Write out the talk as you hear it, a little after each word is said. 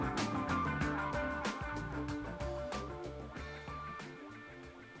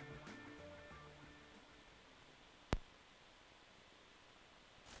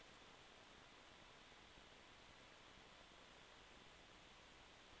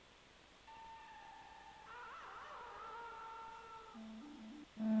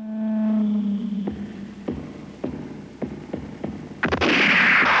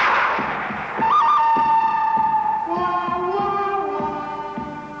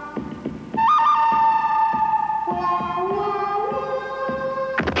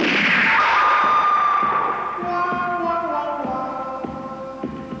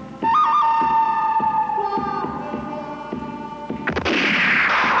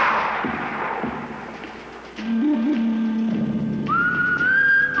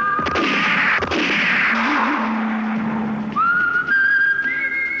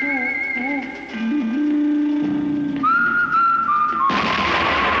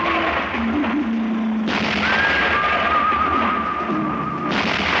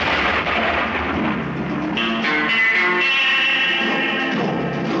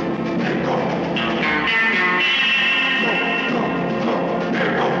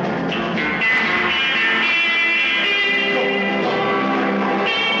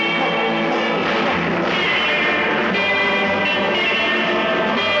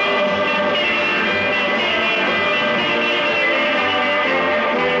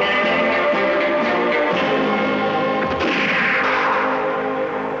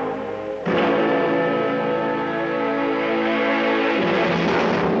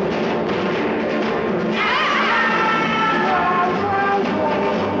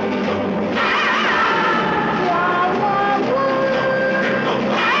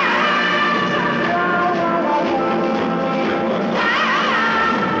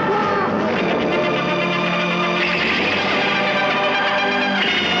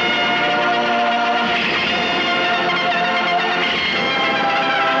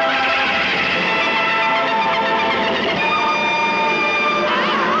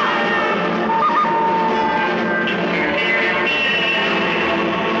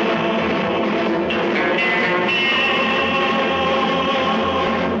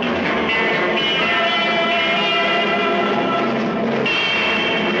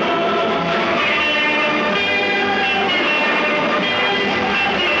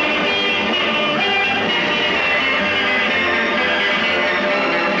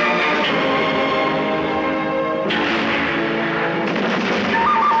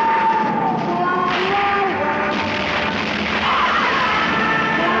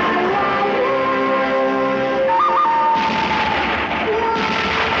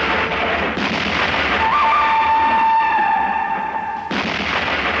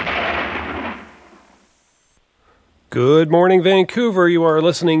Good morning, Vancouver. You are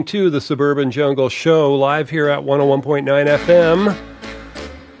listening to the Suburban Jungle Show live here at 101.9 FM.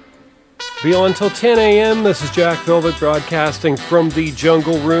 Be on until 10 a.m. This is Jack Velvet broadcasting from the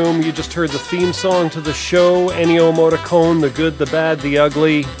Jungle Room. You just heard the theme song to the show, Ennio Morricone, The Good, the Bad, the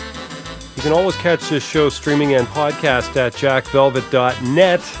Ugly. You can always catch this show streaming and podcast at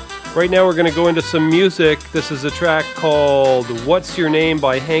jackvelvet.net. Right now we're going to go into some music. This is a track called What's Your Name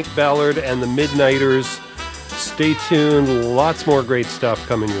by Hank Ballard and the Midnighters. Stay tuned. Lots more great stuff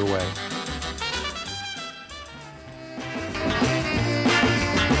coming your way.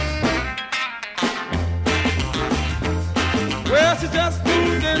 Well, she just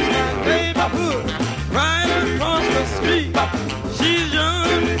moved in my neighborhood, right across the street. She's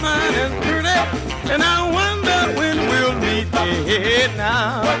young, fine, and pretty, and I wonder when we'll meet. Hey,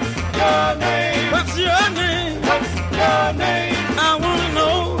 now, what's your name? What's your name? What's your name? I wanna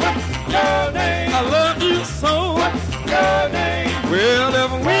know. What's your name? I love you so. What's your name? Well,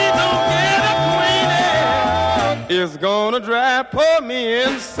 if we don't get acquainted, it's gonna drive poor me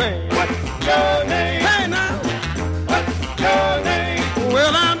insane. What's your name? Hey, now. Your name.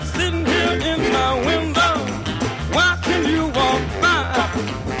 Well, I'm sitting here in my window, watching you walk by.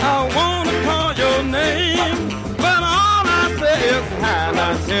 I wanna call your name, but all I say is hi.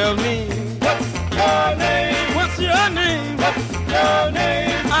 Now tell me, what's your name? What's your name? What's your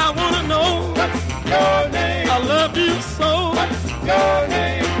name? I wanna know, what's your name? I love you so. What's your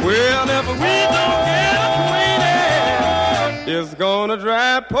name? Well, if we don't get acquainted, it's gonna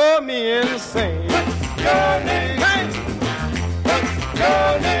drive poor me insane. What's your name? Hey.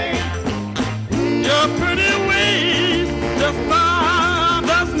 Your name, your pretty ways just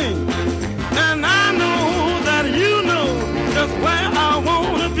bothers me, and I know that you know just where I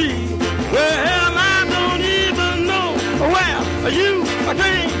wanna be. Well, I don't even know where you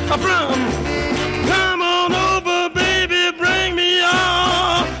came from. Come on over, baby, bring me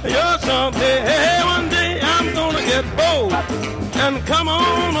all your something. Hey, one day I'm gonna get bold and come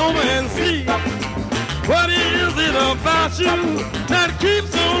on over and see. What is it about you that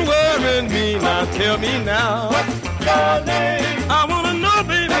keeps on worrying me? Now tell me now. What's your name? I wanna know,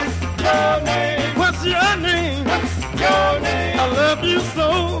 baby. What's your name? What's your name? What's your name? I love you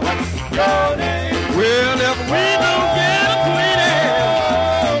so. What's your name? Well, if we don't get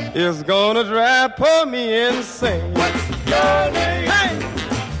acquainted, it's gonna drive poor me insane. What's your name? Hey!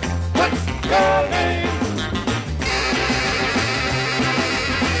 What's your name?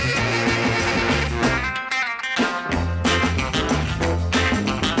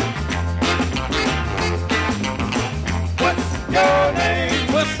 Your name?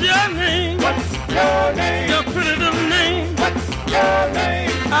 What's your name? What's your name? Your pretty little name. What's your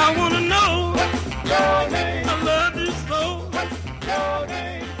name? I wanna know. What's your name? I love you so. What's your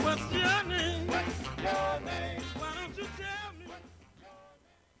name? What's your name? What's your name? Why don't you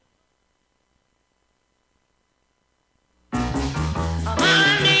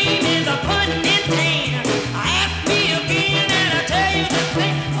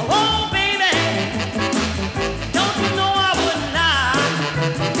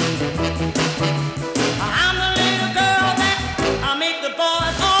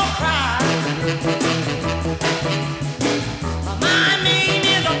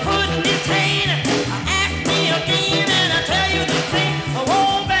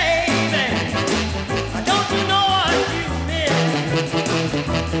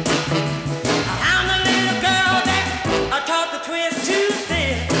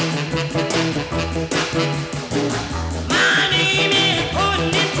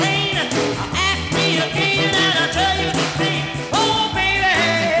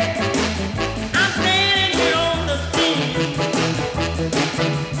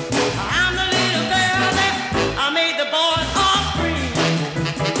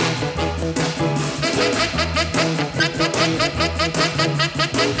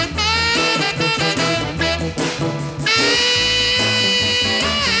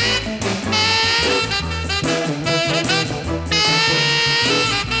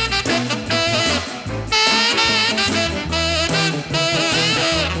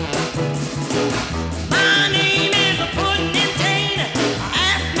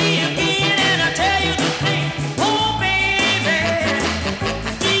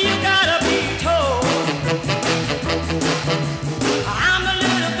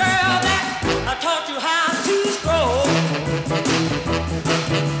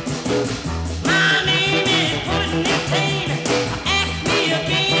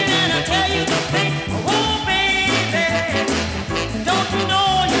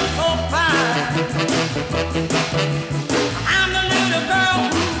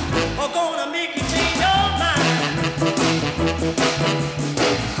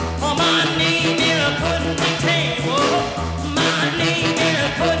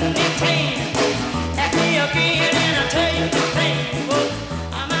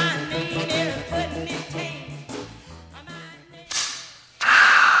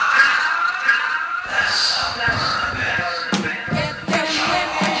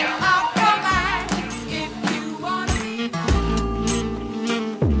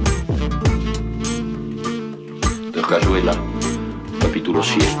Rayuela, capítulo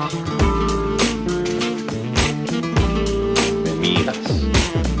 7. Me miras,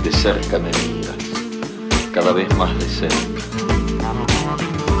 de cerca me miras, cada vez más de cerca.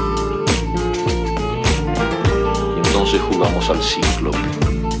 Y entonces jugamos al cíclope.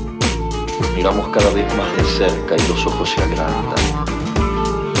 Miramos cada vez más de cerca y los ojos se agrandan.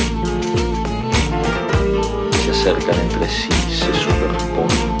 Se acercan entre sí, se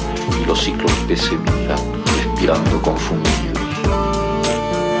superponen y los cíclopes se miran, respirando confundidos.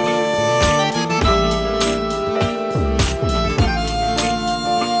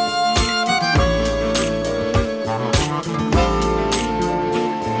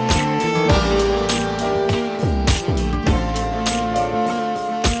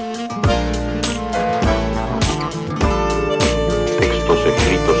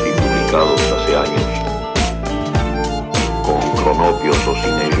 Hace años, con cronopios o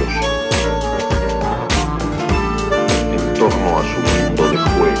sin ellos, en torno a su mundo de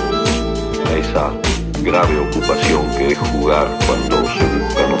juego, a esa grave ocupación que es jugar cuando se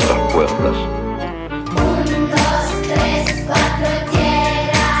buscan otras puertas. 1, 2, 3, 4,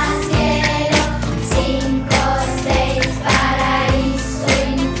 tierra, cielo, 5, 6, paraíso,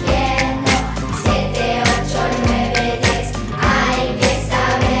 infierno, 7, 8, 9, 10, hay que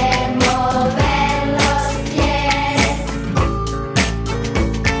saber mover los pies.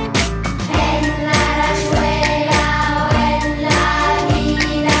 En la rayuela o en la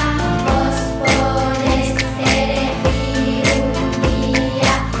vida, vos podés elegir un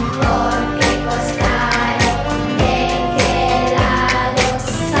día, porque costaron de qué lado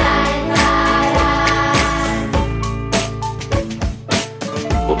saltarás.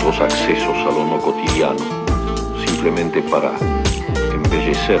 Otros accesos a lo no cotidiano, simplemente para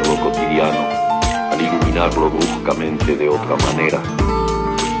embellecer lo cotidiano, al iluminarlo bruscamente de otra manera,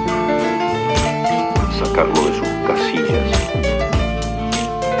 sacarlo de sus casillas,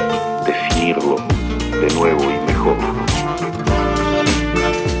 definirlo de nuevo y mejor.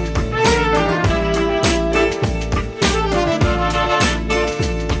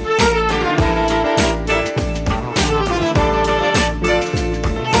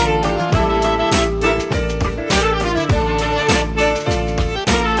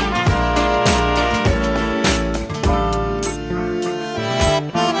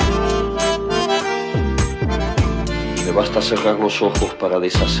 Me basta cerrar los ojos para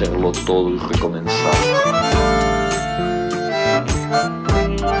deshacerlo todo y recomenzar.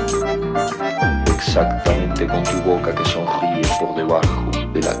 Exactamente con tu boca que sonríe por debajo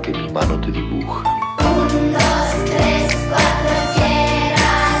de la que mi mano te dibuja. 1, 2, 3, 4,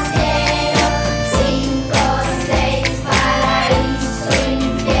 tierra, cielo, 5, 6, paraíso,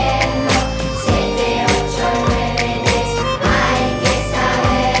 infierno, 7, 8, 9, 10, hay que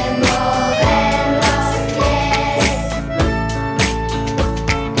saber mover los pies.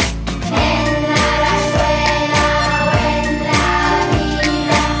 En la rayuela o en la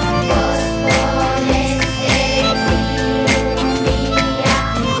vida, vos podés elegir un día,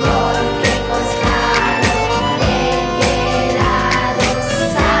 porque costaron de qué lado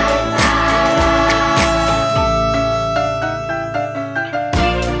saltarás.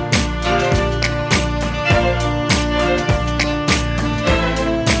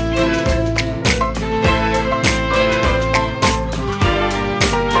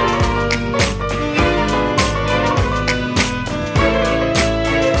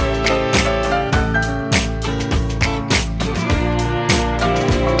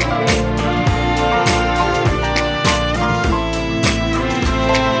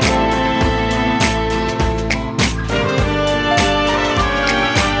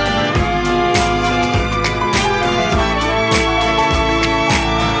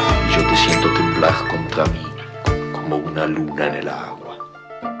 Y yo te siento temblar contra mí, como una luna en el agua.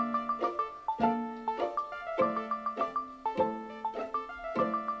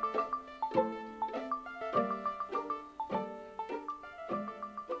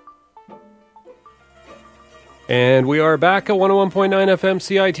 And we are back at 101.9 FM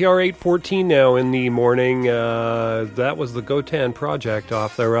CITR 814 now in the morning. That was the Gotan Project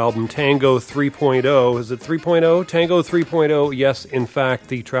off their album Tango 3.0. Is it 3.0? Tango 3.0. Yes, in fact,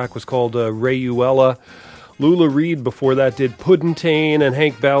 the track was called Rayuela. Lula Reed before that did Puddentane, and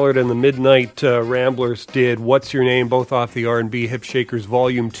Hank Ballard and the Midnight Ramblers did What's Your Name, both off the R&B Hip Shakers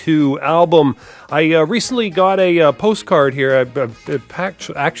Volume 2 album. I recently got a postcard here. I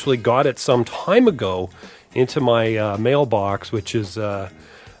actually got it some time ago into my mailbox, which is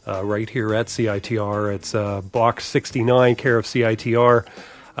right here at CITR. It's Box 69, care of CITR,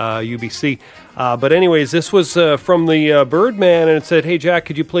 UBC. But anyways, this was from the Birdman, and it said, "Hey, Jack,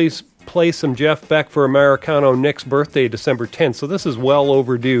 could you please play some Jeff Beck for Americano Nick's birthday, December 10th. So this is well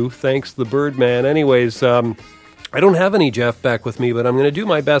overdue. Thanks to the Birdman. Anyways, I don't have any Jeff Beck with me, but I'm going to do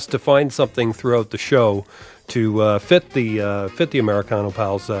my best to find something throughout the show to fit the Americano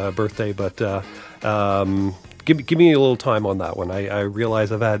Pal's birthday. But give me a little time on that one. I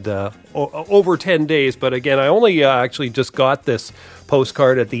realize I've had over 10 days, but again, I only actually just got this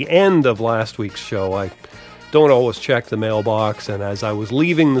postcard at the end of last week's show. I don't always check the mailbox, and as I was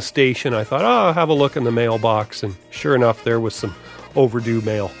leaving the station, I thought, I'll have a look in the mailbox, and sure enough, there was some overdue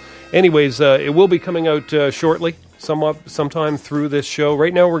mail. Anyways, it will be coming out shortly, sometime through this show.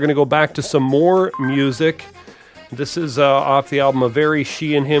 Right now, we're going to go back to some more music. This is off the album A Very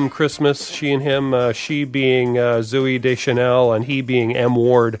She and Him Christmas. She and Him, she being Zooey Deschanel and he being M.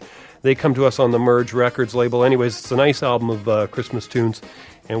 Ward. They come to us on the Merge Records label. Anyways, it's a nice album of Christmas tunes,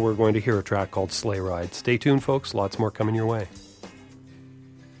 and we're going to hear a track called Sleigh Ride. Stay tuned, folks. Lots more coming your way.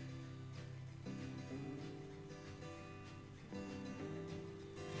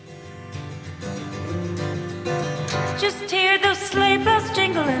 Just hear those sleigh bells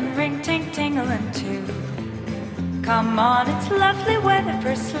jingling, ring ting tingling too. Come on, it's lovely weather for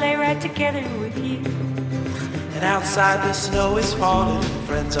a sleigh ride together with you. And outside the snow is falling, and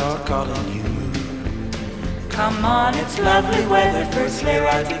friends are calling you. Come on, it's lovely weather for a sleigh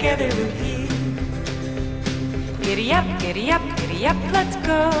ride together with you. Giddy up, giddy up, giddy up, let's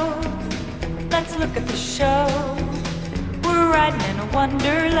go. Let's look at the show. We're riding in a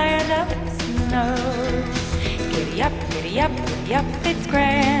wonderland of snow. Giddy up, giddy up, giddy up, it's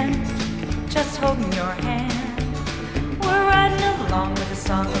grand. Just holding your hand. We're riding along with the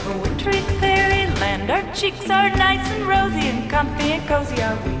song of a wintry fairyland. Our cheeks are nice and rosy and comfy and cozy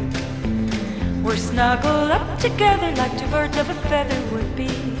are we. We're snuggled up together like two birds of a feather would be.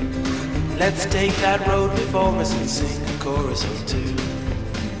 Let's take that road before us and sing a chorus or two.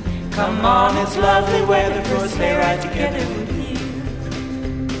 Come on, it's lovely weather for a sleigh ride together with you.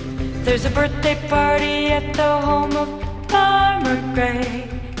 There's a birthday party at the home of Farmer Gray.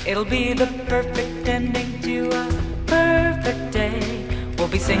 It'll be the perfect ending to a perfect day. We'll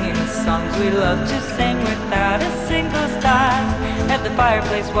be singing the songs we love to sing without a single stop at the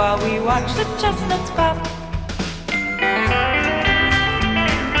fireplace while we watch the chestnuts pop.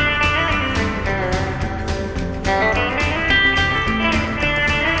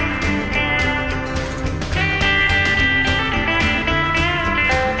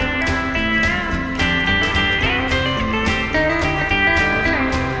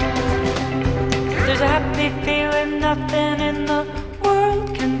 There's a happy feeling nothing in the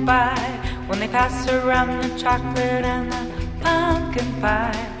world can buy when they pass around the chocolate and the pumpkin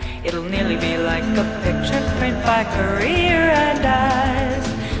pie. It'll nearly be like a picture print by Career and Eyes.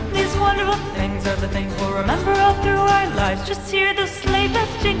 These wonderful things are the things we'll remember all through our lives. Just hear those sleigh bells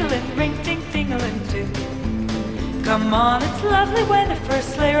jingling, ring ting tingling too. Come on, it's lovely weather for a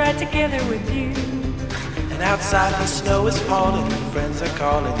sleigh ride together with you. And outside the snow is falling and friends are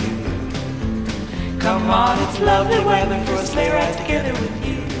calling you. Come on, it's lovely weather for a sleigh ride together with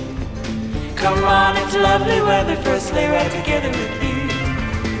you. Come on, it's lovely weather for a sleigh ride together with you.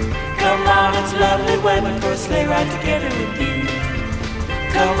 Come on, it's lovely weather for a sleigh ride together with you.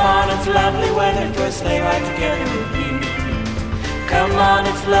 Come on, it's lovely weather for a sleigh ride together with you. Come on,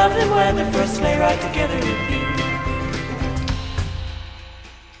 it's lovely weather for a sleigh ride together with you.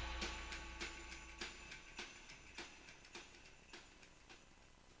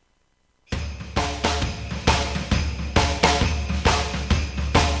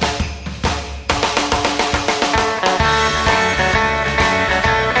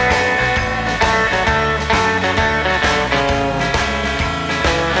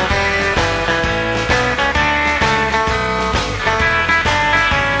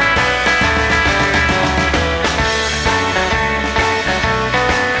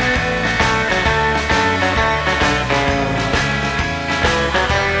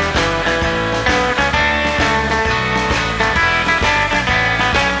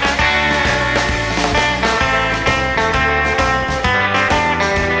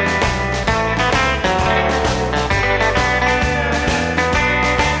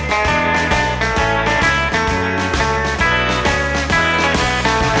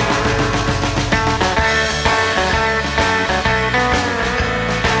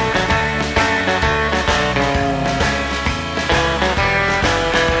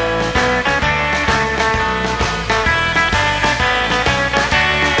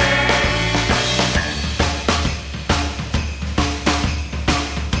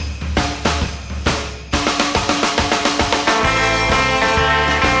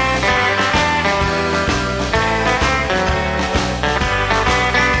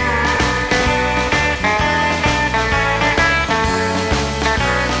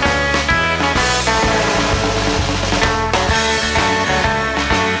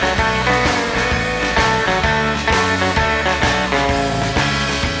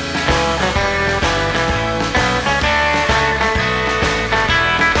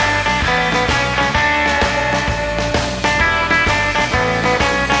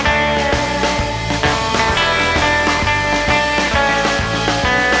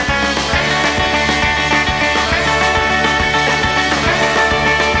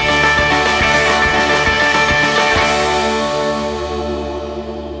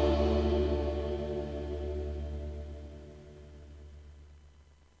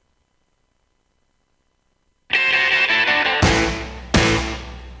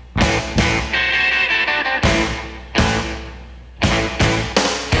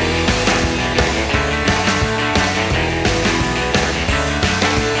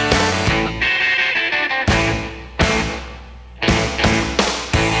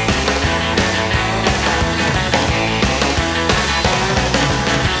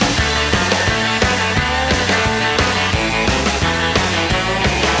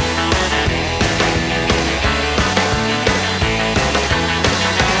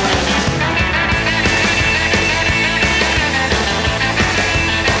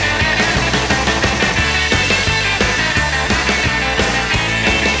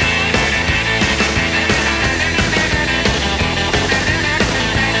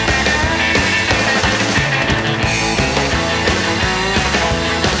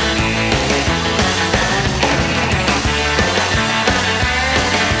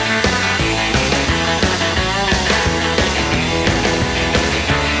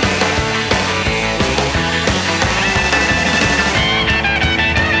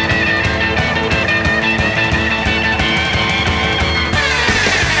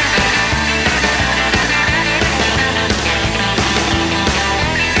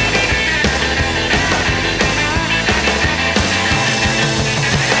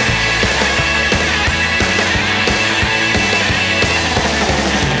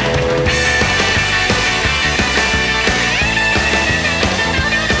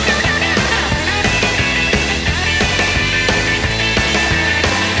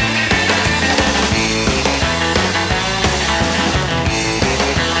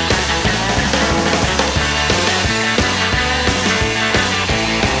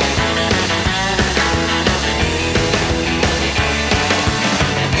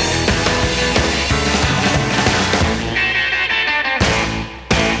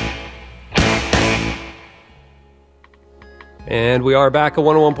 And we are back at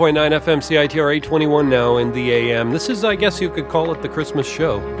 101.9 FM CITR 821 now in the AM. This is, I guess you could call it the Christmas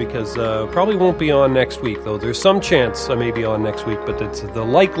show, because probably won't be on next week, though. There's some chance I may be on next week, but the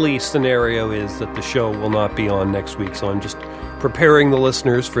likely scenario is that the show will not be on next week. So I'm just preparing the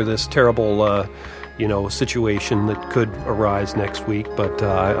listeners for this terrible situation that could arise next week, but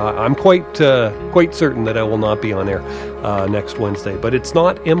I'm quite certain that I will not be on air next Wednesday, but it's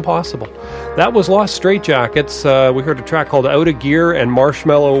not impossible. That was Lost Straitjackets. We heard a track called Out of Gear and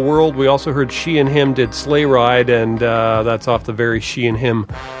Marshmallow World. We also heard She and Him did Sleigh Ride, and that's off the very She and Him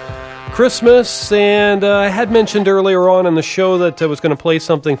Christmas. And I had mentioned earlier on in the show that I was going to play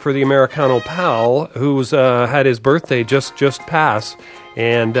something for the Americano pal who's had his birthday just pass.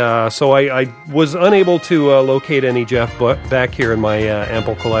 And so I was unable to locate any Jeff back here in my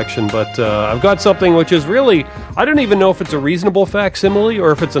ample collection, but I've got something which is really, I don't even know if it's a reasonable facsimile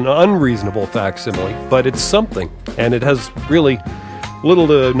or if it's an unreasonable facsimile, but it's something, and it has really little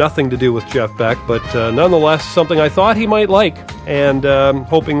to nothing to do with Jeff Beck, but nonetheless something I thought he might like, and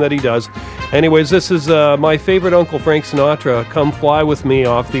hoping that he does. Anyways, this is my favorite Uncle Frank Sinatra, Come Fly With Me,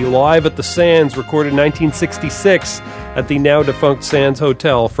 off the Live at the Sands, recorded in 1966 at the now-defunct Sands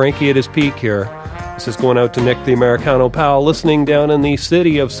Hotel. Frankie at his peak here. This is going out to Nick, the Americano pal, listening down in the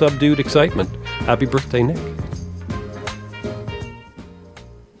city of subdued excitement. Happy birthday, Nick.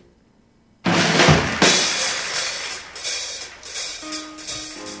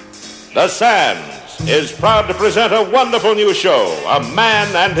 The Sands is proud to present a wonderful new show, A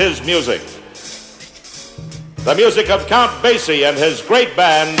Man and His Music. The music of Count Basie and his great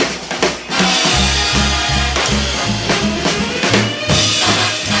band,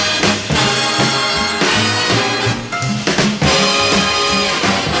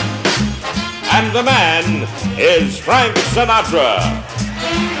 and the man is Frank Sinatra.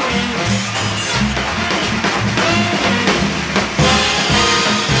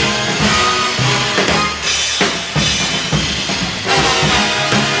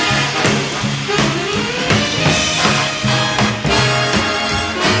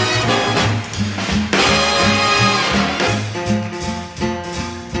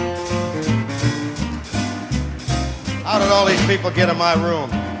 How did all these people get in my room?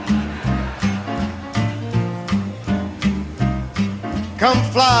 Come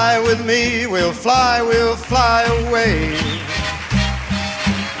fly with me, we'll fly away.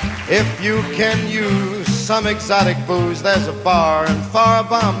 If you can use some exotic booze, there's a bar in far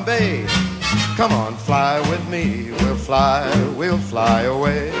Bombay. Come on, fly with me, we'll fly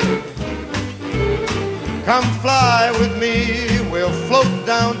away. Come fly with me, we'll float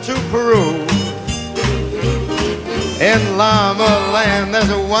down to Peru. In Llama Land, there's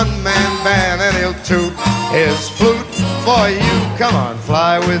a one-man band, and he'll toot his flute for you. Come on,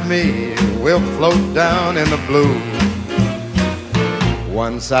 fly with me, we'll float down in the blue.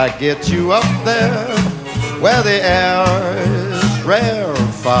 Once I get you up there, where the air is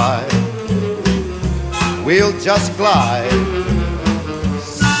rarefied, we'll just glide,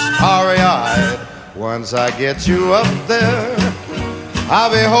 starry-eyed. Once I get you up there,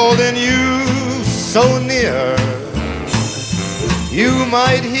 I'll be holding you so near. You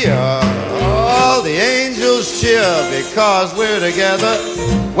might hear all the angels cheer because we're together.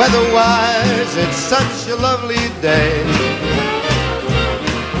 Weather-wise, it's such a lovely day.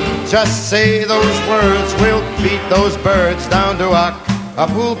 Just say those words, we'll beat those birds down to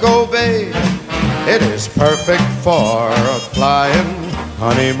Acapulco Bay. It is perfect for a flying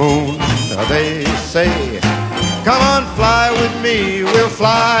honeymoon, they say. Come on, fly with me, we'll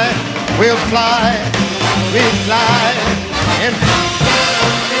fly, we'll fly, we'll fly. And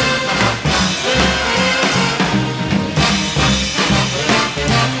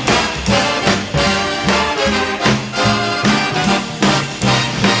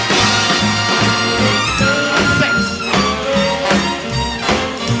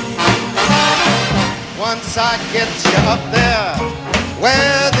once I get you up there,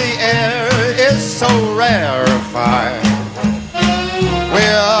 where the air is so rarefied,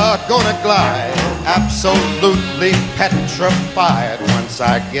 we're gonna glide, absolutely petrified. Once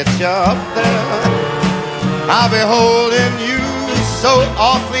I get you up there, I'll be holding you so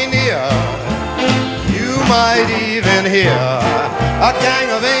awfully near. You might even hear a gang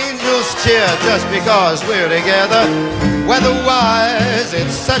of angels cheer just because we're together. Weather-wise,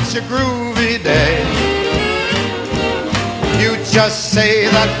 it's such a groovy day. You just say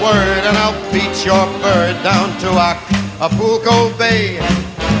that word and I'll beat your bird down to Acapulco Bay.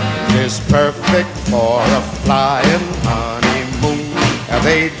 It's perfect for a flying honeymoon,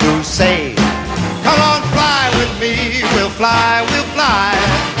 they do say. Come on, fly with me, we'll fly, we'll fly.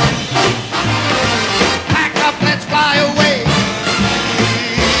 Pack up, let's fly away.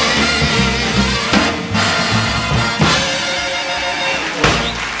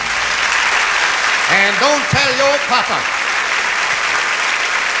 Papa.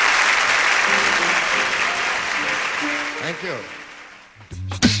 Thank you.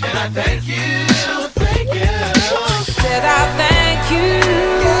 And I thank you, thank you. Said I thank you.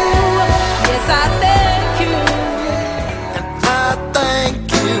 Yes, I thank you. I thank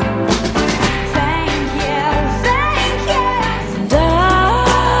you. Thank you. Thank you. And I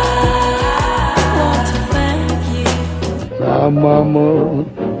want to thank you. My mama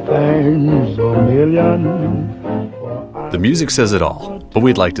thanks a million. The music says it all, but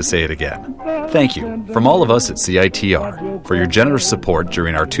we'd like to say it again. Thank you from all of us at CITR for your generous support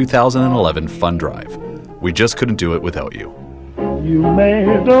during our 2011 fund drive. We just couldn't do it without you. You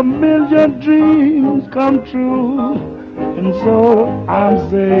made a million dreams come true, and so I'm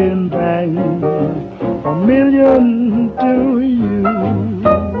saying thanks a million to you.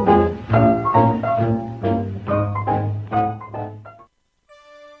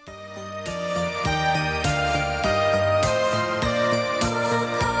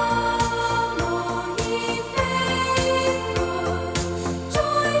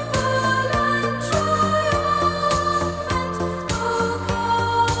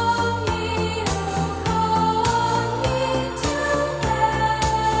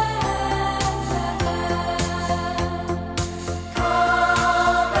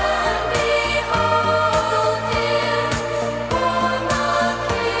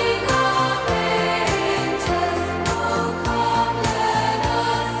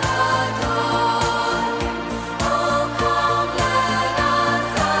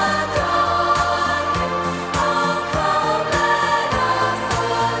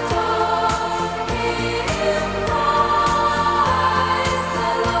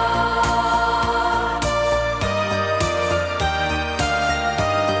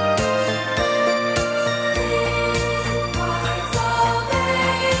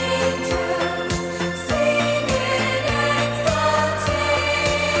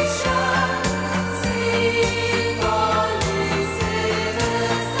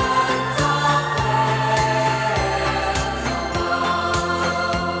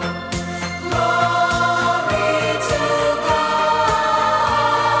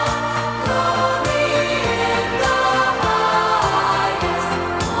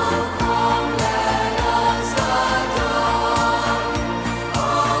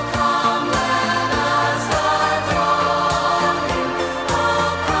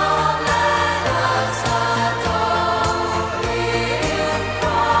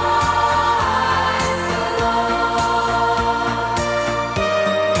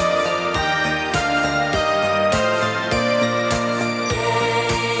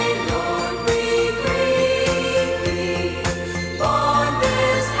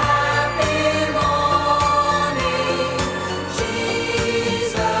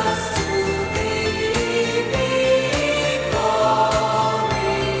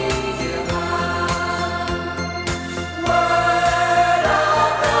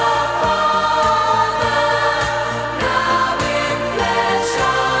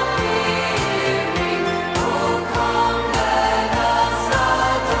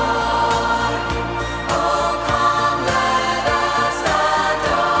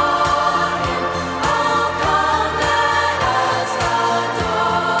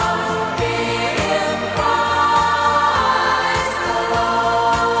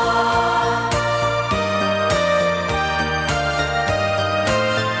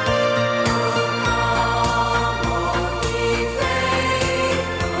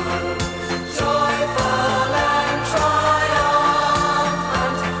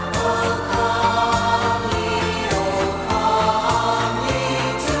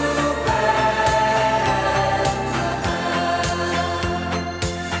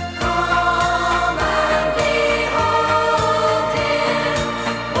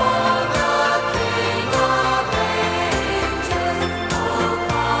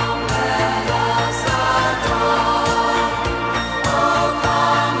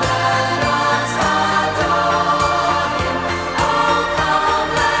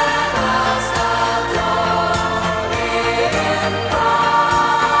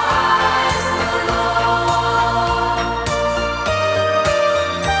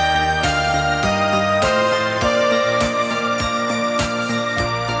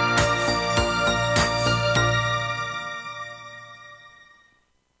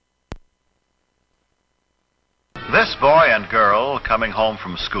 This boy and girl coming home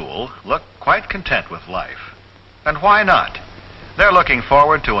from school look quite content with life. And why not? They're looking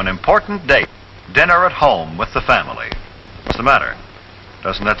forward to an important date, dinner at home with the family. What's the matter?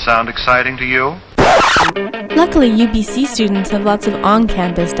 Doesn't that sound exciting to you? Luckily, UBC students have lots of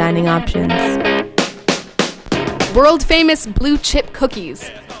on-campus dining options. World-famous Blue Chip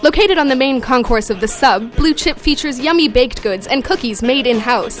Cookies. Located on the main concourse of the Sub, Blue Chip features yummy baked goods and cookies made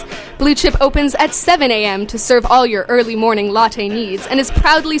in-house. Blue Chip opens at 7 a.m. to serve all your early morning latte needs and has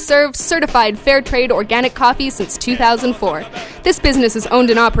proudly served certified fair trade organic coffee since 2004. This business is owned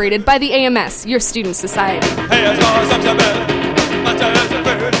and operated by the AMS, your student society.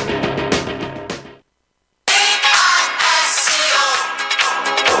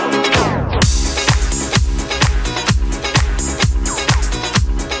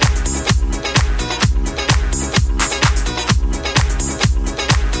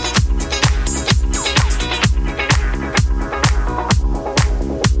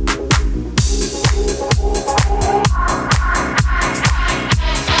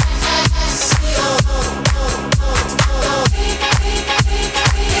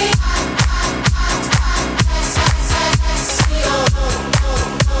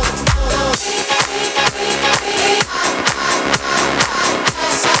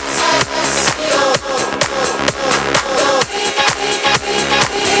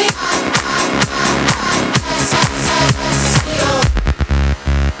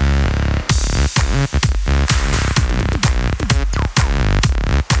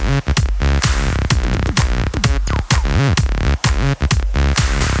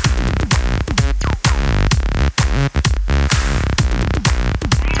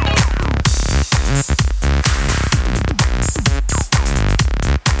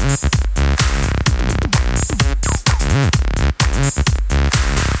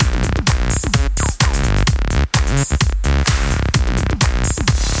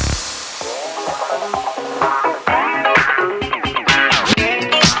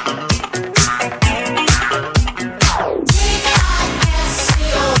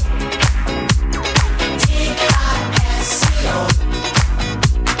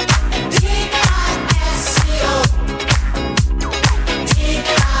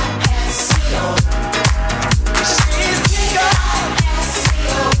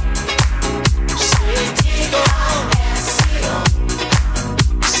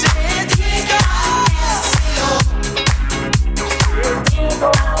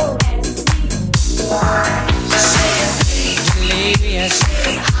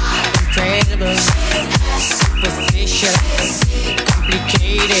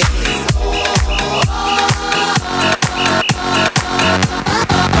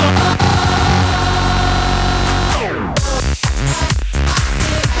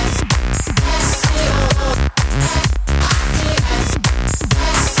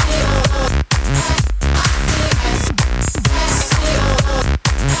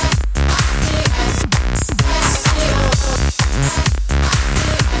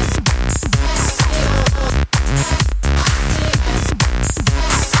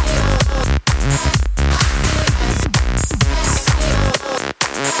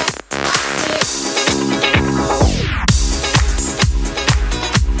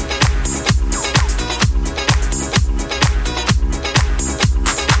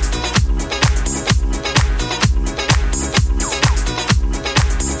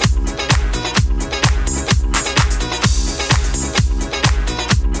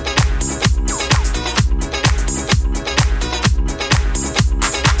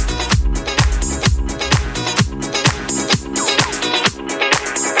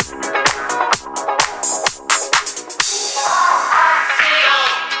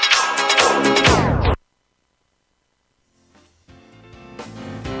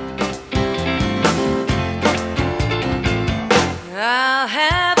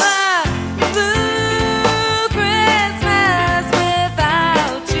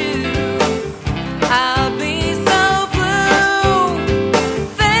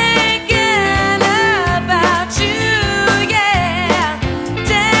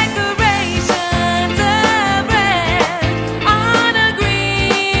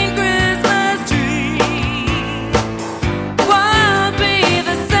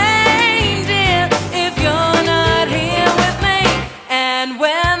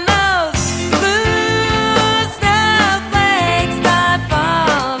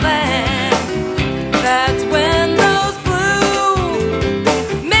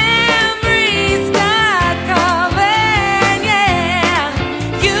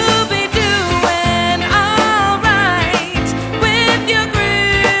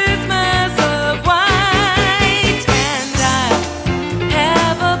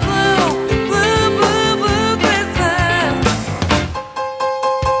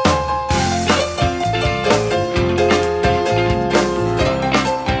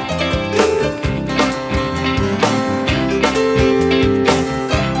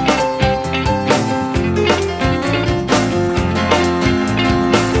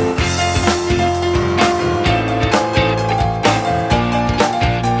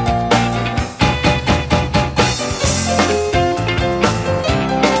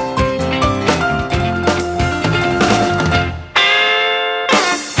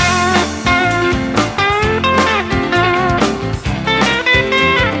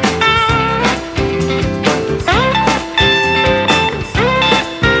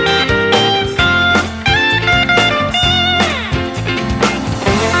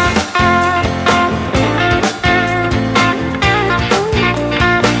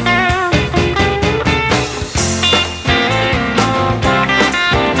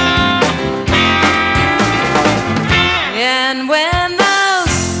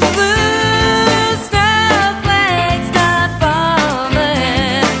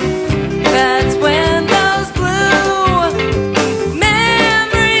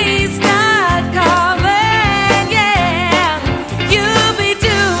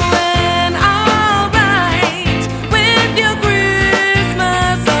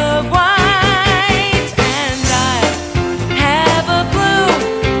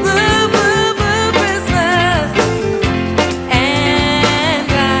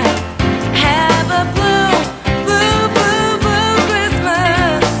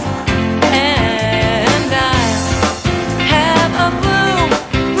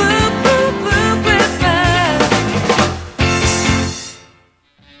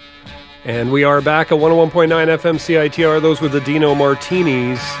 And we are back at 101.9 FM CITR. Those were the Dino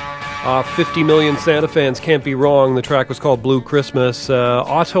Martinis. 50 million Santa fans can't be wrong. The track was called Blue Christmas.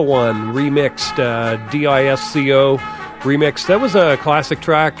 Ottawan remixed, DISCO remixed. That was a classic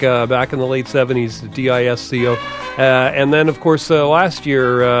track back in the late 70s, DISCO. And then, of course, last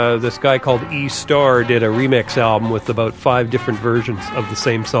year, this guy called E Star did a remix album with about 5 different versions of the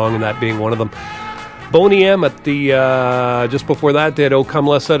same song, and that being one of them. Boney M at the, just before that did Oh Come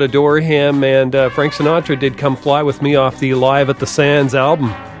Let's Adore Him, and Frank Sinatra did Come Fly With Me off the Live at the Sands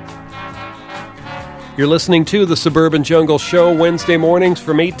album. You're listening to the Suburban Jungle Show Wednesday mornings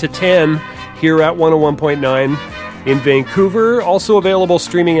from 8 to 10 here at 101.9 in Vancouver. Also available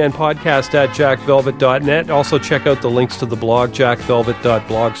streaming and podcast at jackvelvet.net. Also check out the links to the blog,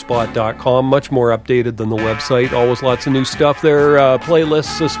 jackvelvet.blogspot.com. Much more updated than the website. Always lots of new stuff there,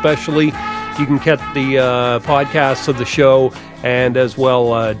 playlists especially. You can get the podcasts of the show and as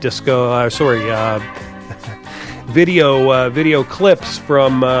well video clips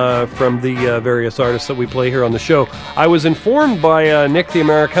from the various artists that we play here on the show. I was informed by Nick the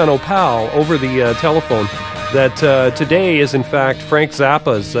Americano Pal over the telephone that today is in fact Frank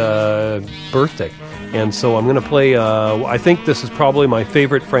Zappa's birthday. And so I'm going to play, I think this is probably my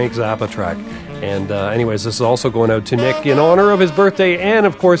favorite Frank Zappa track. And anyways, this is also going out to Nick in honor of his birthday and,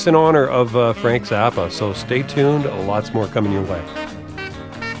 of course, in honor of Frank Zappa. So stay tuned. Lots more coming your way.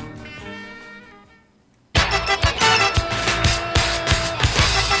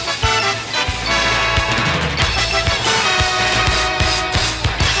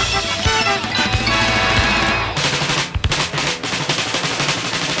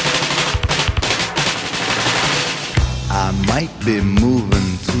 I might be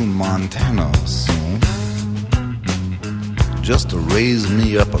moving to Montana soon, just to raise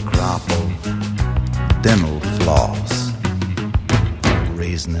me up a crop of dental floss.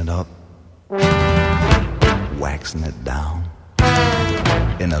 Raising it up, waxing it down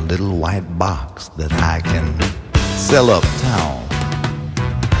in a little white box that I can sell uptown.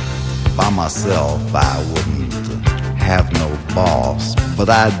 By myself I wouldn't have no boss, but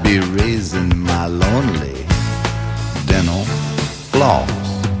I'd be raising my lonely dental floss.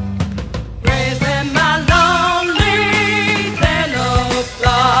 Raising my lonely dental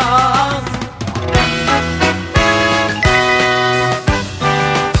floss.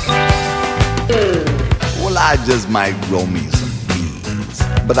 Well, I just might grow me some bees,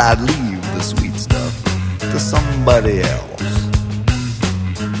 but I'd leave the sweet stuff to somebody else.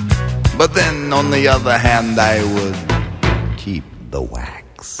 But then, on the other hand, I would keep the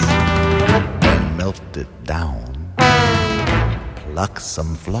wax and melt it down, pluck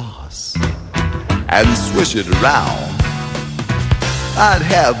some floss, and swish it around. I'd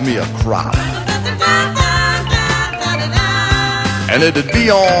have me a crop, and it'd be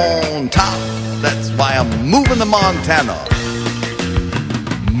on top. That's why I'm moving to Montana.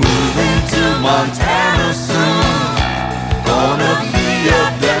 Moving to Montana soon. Gonna be a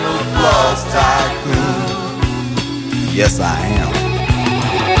dental floss tycoon. Yes, I am.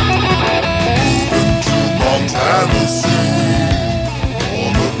 Moving to Montana soon.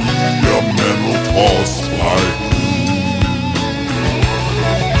 Gonna be a dental floss tycoon.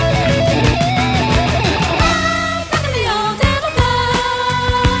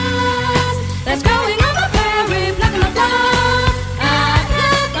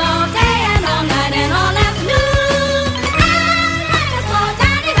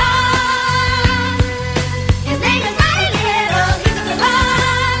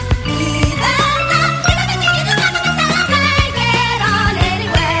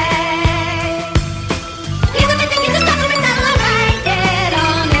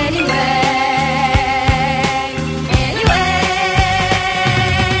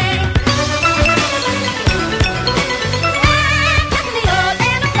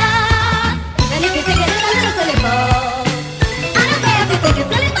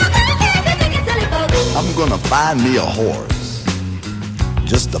 Find me a horse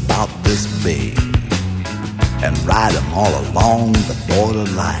just about this big and ride him all along the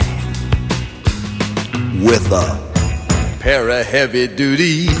borderline with a pair of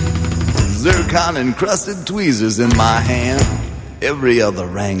heavy-duty zircon-encrusted tweezers in my hand. Every other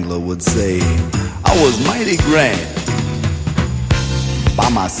wrangler would say I was mighty grand. By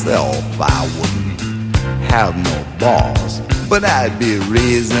myself I wouldn't have no boss, but I'd be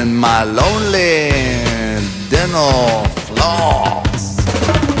raising my lonely dental floss.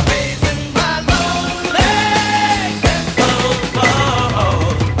 Raising my lonely dental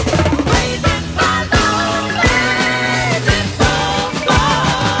floss. Raising my lonely dental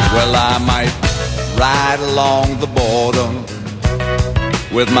floss. Well, I might ride along the border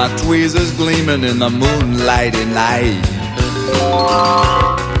with my tweezers gleaming in the moonlighty night.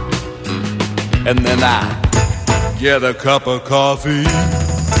 And then I get a cup of coffee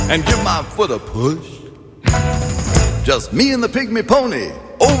and give my foot a push. Just me and the pygmy pony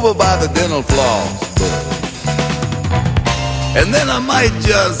over by the dental floss bush. And then I might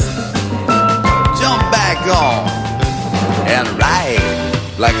just jump back on and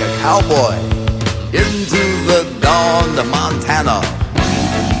ride like a cowboy into the dawn to Montana.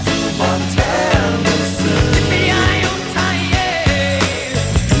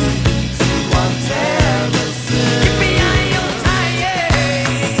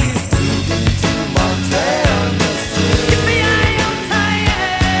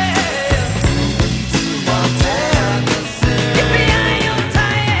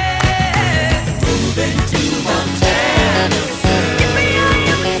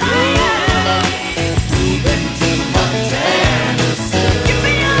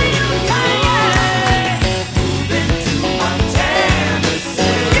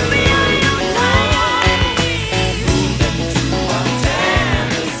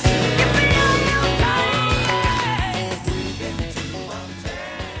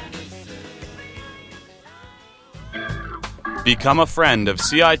 Become a friend of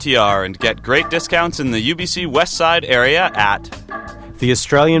CITR and get great discounts in the UBC West Side area at the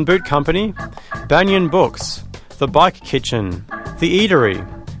Australian Boot Company, Banyan Books, The Bike Kitchen, The Eatery,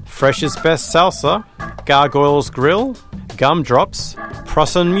 Fresh's Best Salsa, Gargoyles Grill, Gumdrops,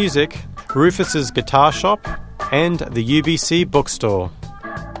 Prosson Music, Rufus's Guitar Shop, and the UBC Bookstore.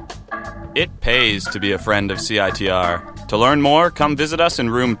 It pays to be a friend of CITR. To learn more, come visit us in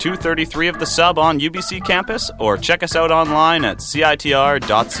room 233 of the Sub on UBC campus or check us out online at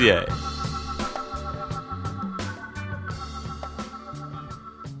citr.ca.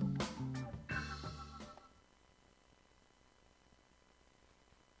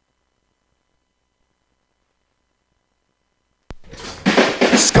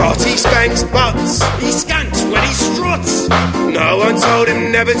 Scotty spanks butts, he scants when he struts. No one told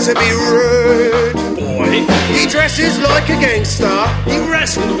him never to be rude. Boy, he dresses like a gangster, he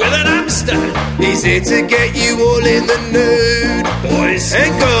wrestled with an hamster. He's here to get you all in the nude, boys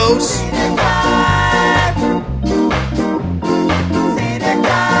and girls.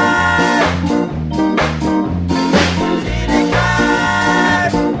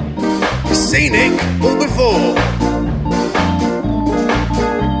 Scenic or before.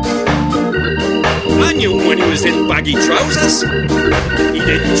 I knew when he was in baggy trousers. He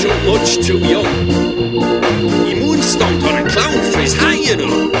did too much too young. He moonstomped on a clown for his hat, you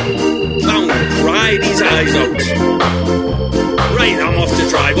know. Clown cried his eyes out. Right, I'm off to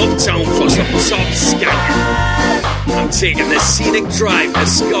drive uptown for some top skank. I'm taking the scenic drive to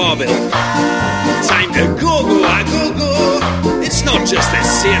Scarville. Time to go, I go. It's not just the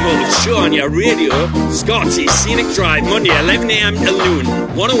same old show on your radio. Scotty's Scenic Drive, Monday 11 a.m. till noon.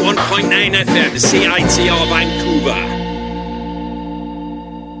 101.9 FM, CITR Vancouver.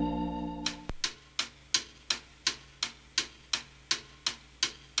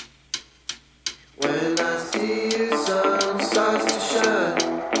 When I see the sun starts to shine,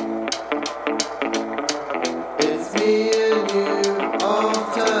 it's me and you all the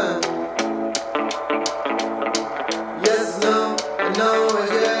time. Yes, no, and no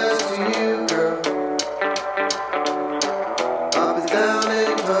is yes to you, girl. Up is down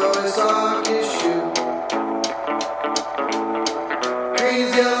and toe is sock is shoe.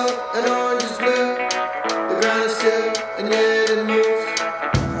 Green's yellow and orange is blue. The ground is still and yet it moves.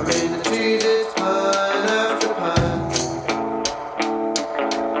 I'm in the trees, it's pine after pine.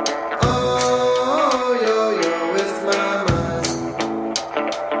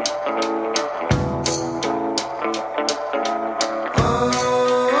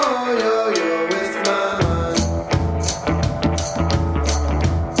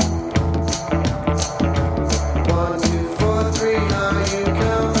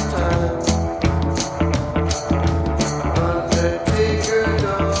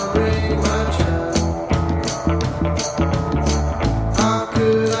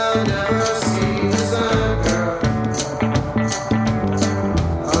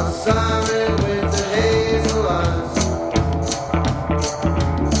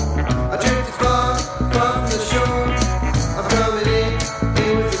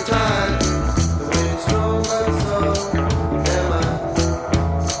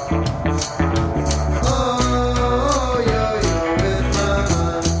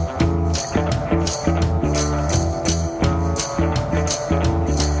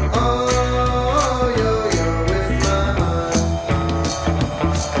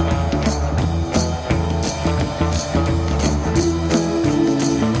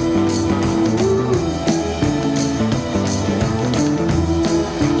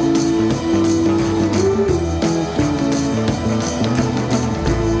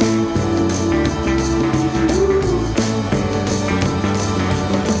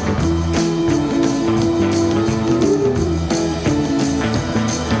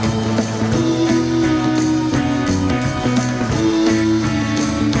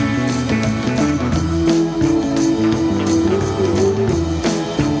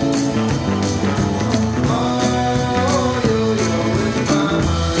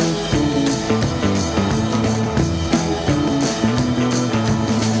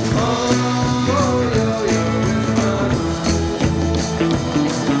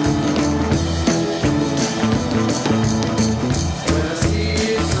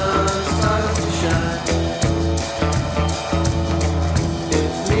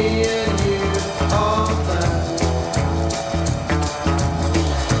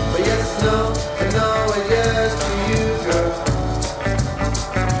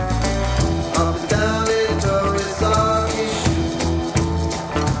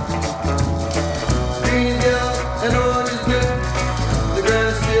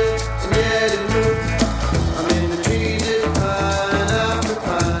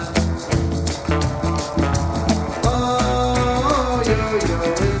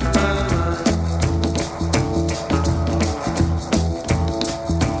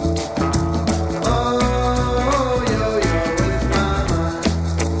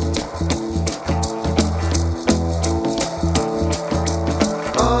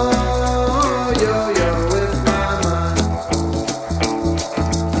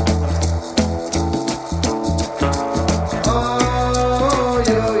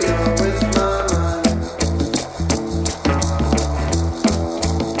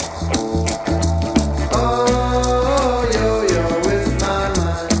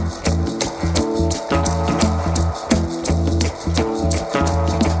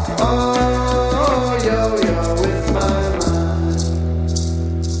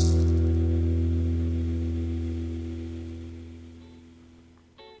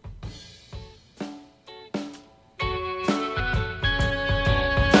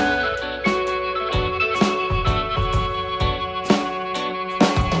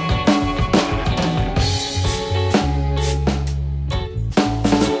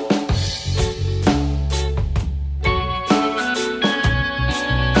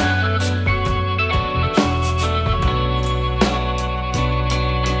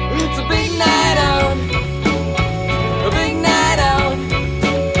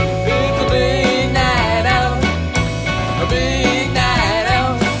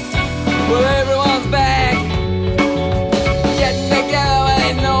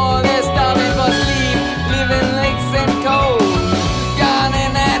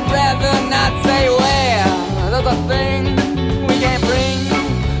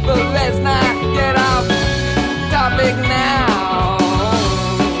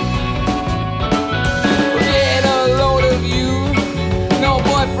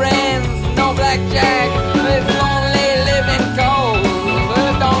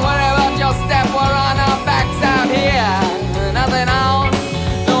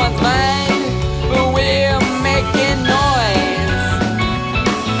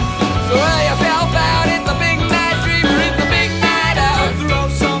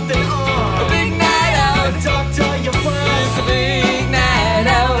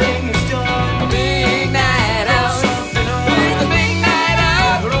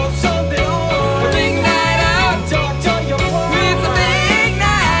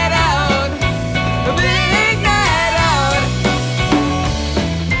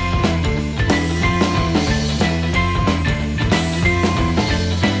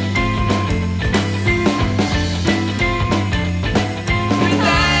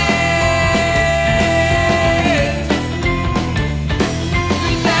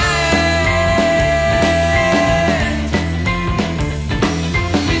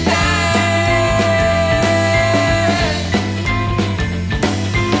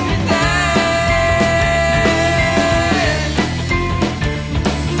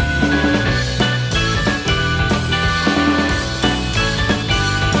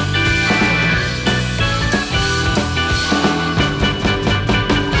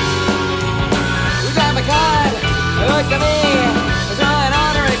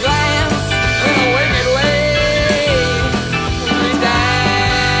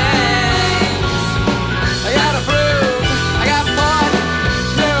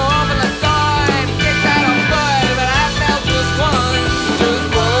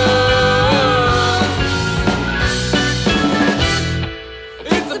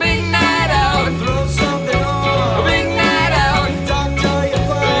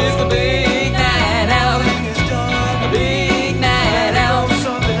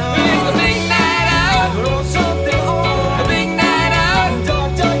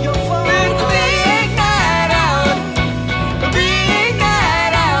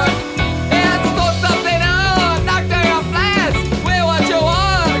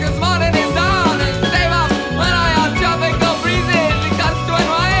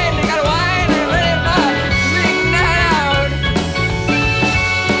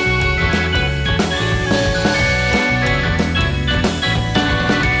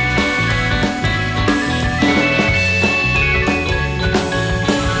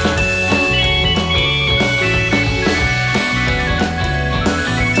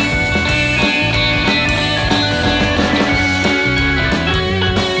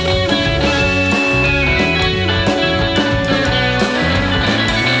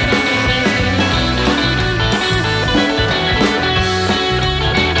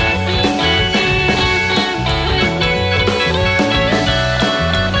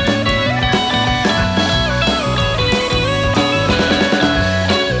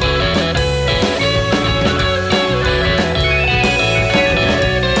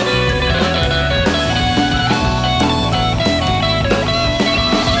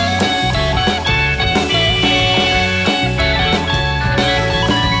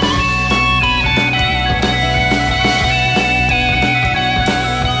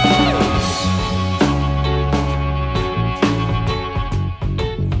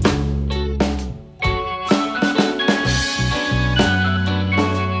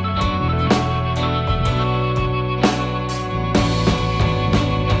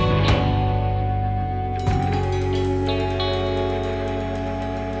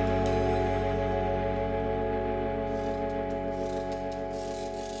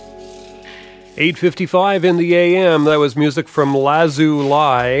 8:55 in the AM. That was music from Lazu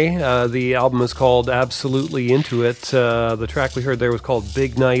Lai. The album is called Absolutely Into It. The track we heard there was called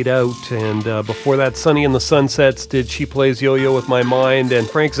Big Night Out. And before that, Sonny and the Sunsets did She Plays Yo-Yo With My Mind. And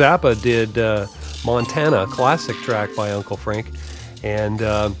Frank Zappa did Montana, classic track by Uncle Frank. And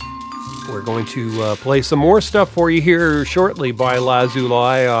we're going to play some more stuff for you here shortly by Lazu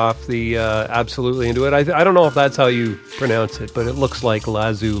Lai off the Absolutely Into It. I don't know if that's how you pronounce it, but it looks like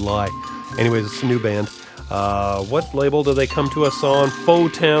Lazu Lai. Anyways, it's a new band. What label do they come to us on?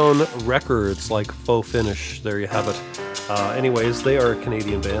 Faux Town Records, like faux finish. There you have it. Anyways, they are a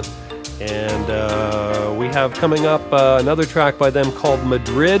Canadian band. And we have coming up another track by them called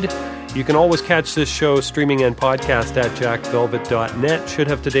Madrid. You can always catch this show streaming and podcast at jackvelvet.net. Should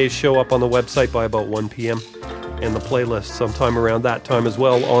have today's show up on the website by about 1 p.m. and the playlist sometime around that time as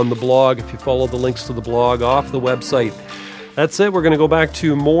well on the blog if you follow the links to the blog off the website. That's it. We're going to go back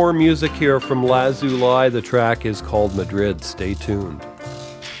to more music here from Lazu Lai. The track is called Madrid. Stay tuned.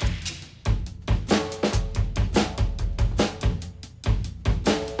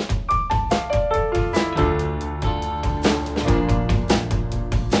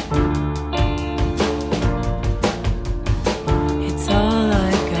 It's all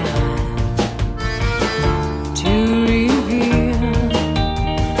I got to reveal.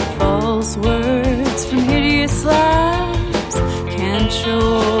 False words from hideous lies. Can't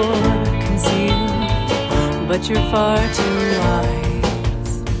show or conceal, but you're far too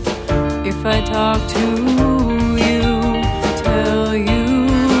wise. If I talk to you, tell you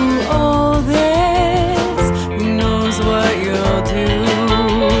all this, who knows what you'll do?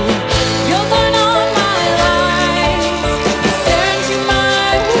 You'll turn on my lights, you stare into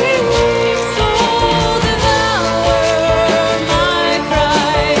my weak soul, devour my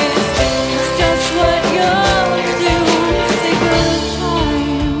cries. It's just what you'll do.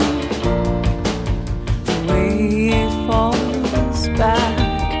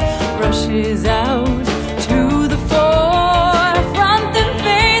 Rushes out to the forefront, then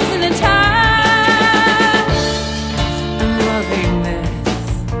fades in a time. I'm loving this,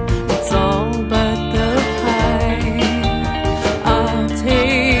 it's all but the pie. I'll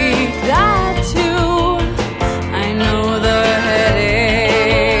take that too, I know the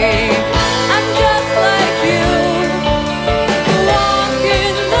headache. I'm just like you, walk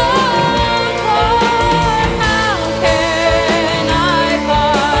in the park. How can I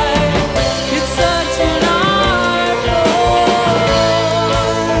fight? It's such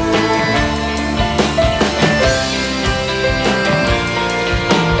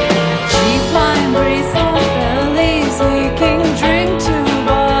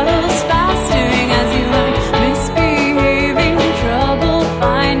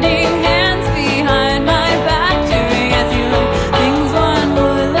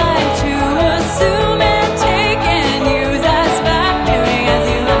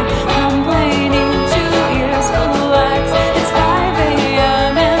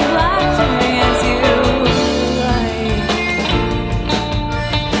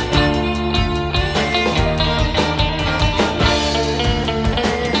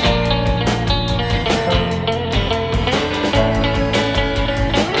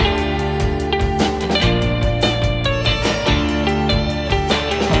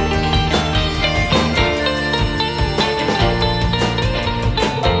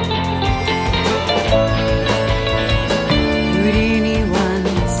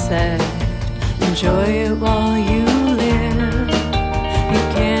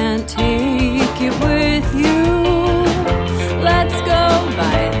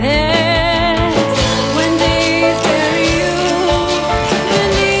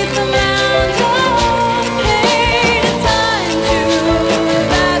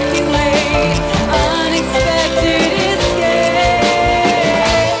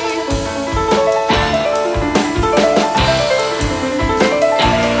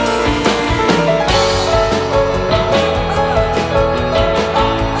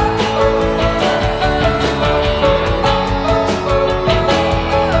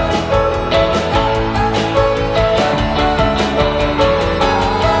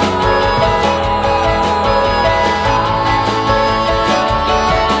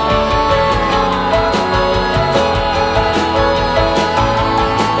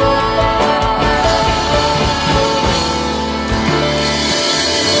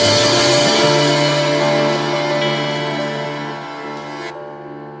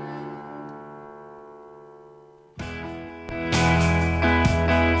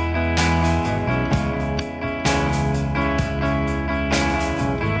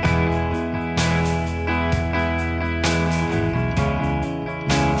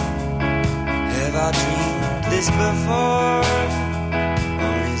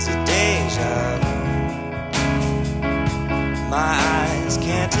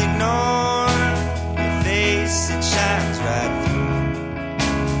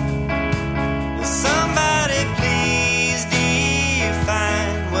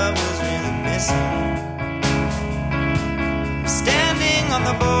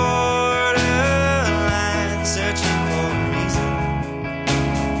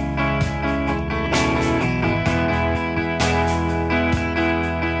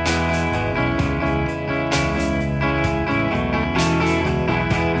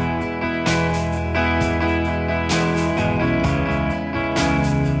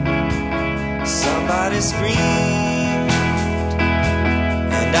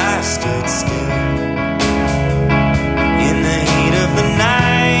stood still. In the heat of the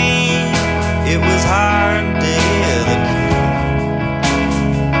night, it was hard to hear the kill.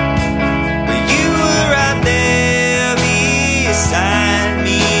 But you were right there beside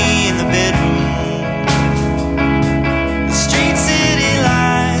me in the bedroom. The street city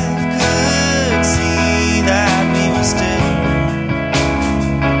life could see that we were still.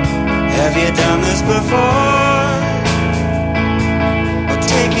 Have you done this before? Or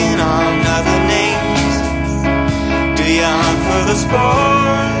taken on other names? Do you hunt for the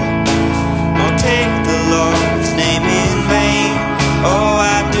sport? Or take the Lord's name in vain? Oh,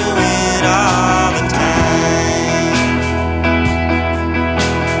 I do it all the time.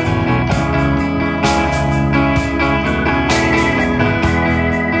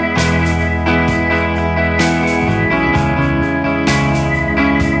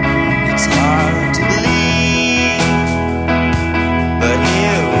 It's hard to believe, but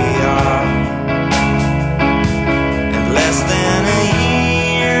here we are. And less than a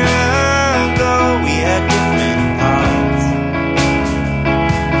year ago we had different paths.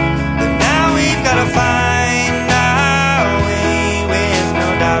 But now we've got to find our way with no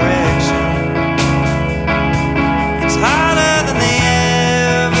direction. It's harder than they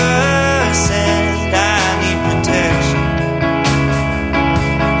ever said. I need protection.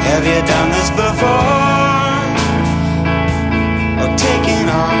 Have you done this before? Or taken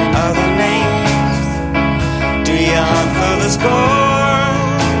on other names? Do you hunt for the score?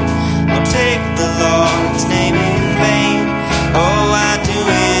 Or take the Lord's name in vain? Oh, I do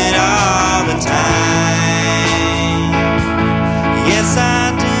it all the time. Yes, I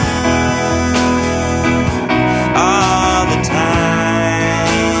do. All the time.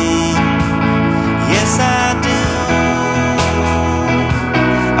 Yes, I do.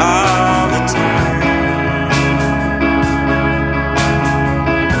 All the time.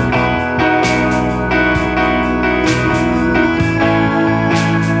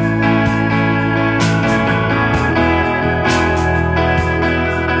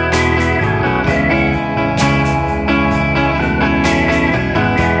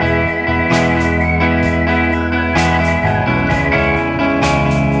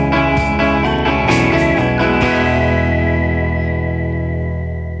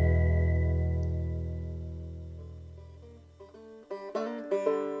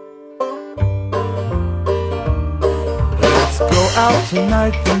 Let's go out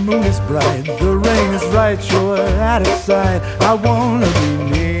tonight, the moon is bright, the rain is right, you're out of sight. I wanna be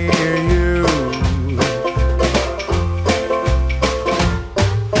near you.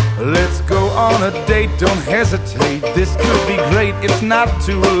 Let's go on a date, don't hesitate. This could be great, it's not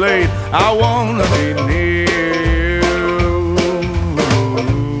too late. I wanna be near you.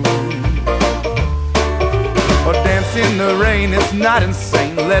 Or dance in the rain, it's not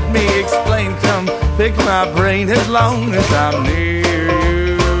insane. Let me explain, come pick my brain as long as I'm near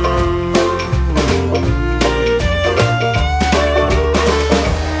you.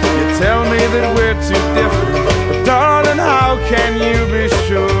 You tell me that we're too different, but darling, how can you be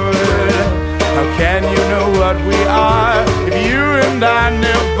sure? How can you know what we are if you and I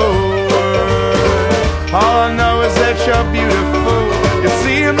never were? All I know is that you're beautiful. You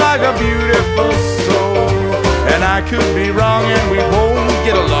seem like a beautiful soul. And I could be wrong and we won't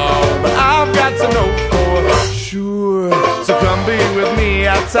get along, but I've got to know for sure. So come be with me,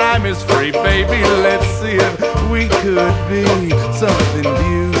 our time is free, baby. Let's see if we could be something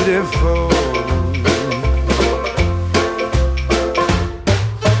beautiful.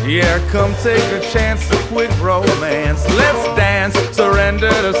 Yeah, come take a chance, a quick romance. Let's dance, surrender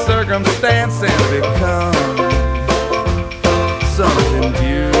to circumstance and become something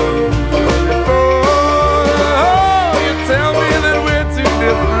beautiful. Tell me that we're too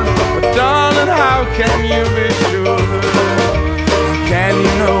different, but darling, how can you be sure? Can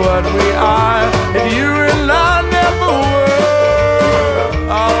you know what we are if you and I never were?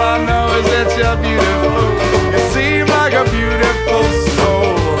 All I know is that you're beautiful. You seem like a beautiful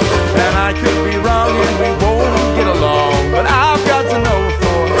soul. And I could be wrong and we won't get along, but I've got to know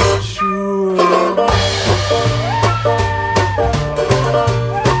for sure.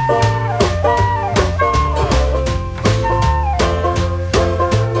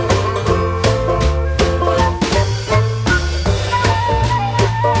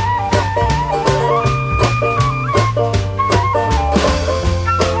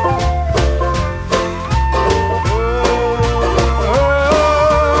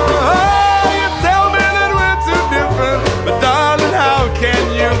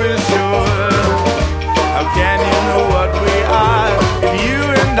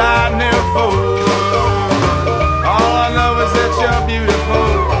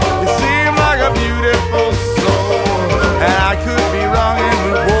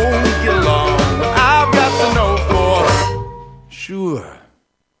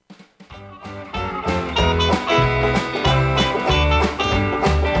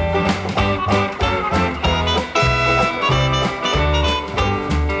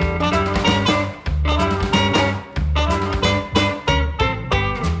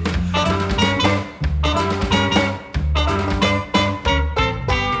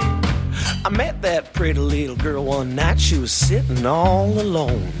 met that pretty little girl one night. She was sitting all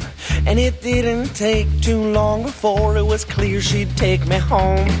alone, and it didn't take too long before it was clear she'd take me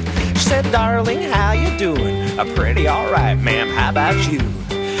home. She said, darling, how you doing? Pretty all right, ma'am, how about you?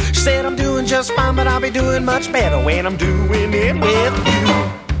 She said, I'm doing just fine, but I'll be doing much better when I'm doing it with you.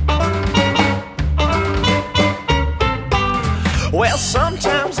 Well,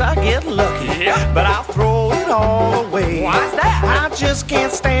 sometimes I get lucky, but I'll throw it all away. Why's that? I just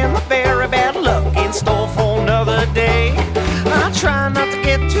can't stand the very bad luck in store for another day. I try not to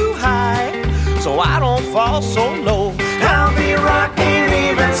get too high, so I don't fall so low. I'll be rocking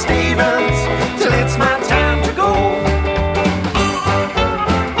even Stevens till it's my time to go.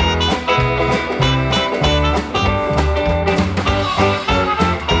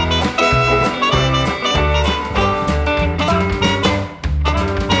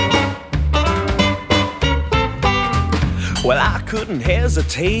 Well, I couldn't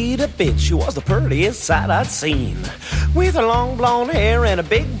hesitate a bit. She was the prettiest sight I'd seen, with her long blonde hair and her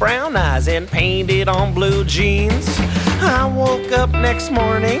big brown eyes and painted on blue jeans. I woke up next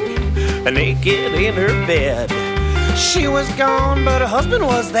morning naked in her bed. She was gone, but her husband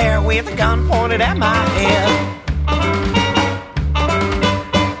was there with a gun pointed at my head.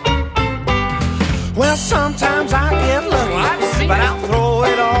 Well, sometimes I get lucky, but I'll throw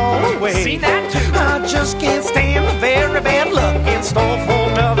it all away. Seen that too. I just can't stand the very bad luck in store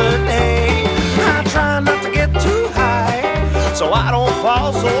for another day. I try not to get too high, so I don't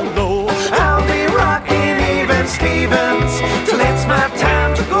fall so low. I'll be rocking even Stevens till it's my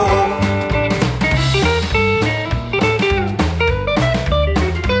time to go.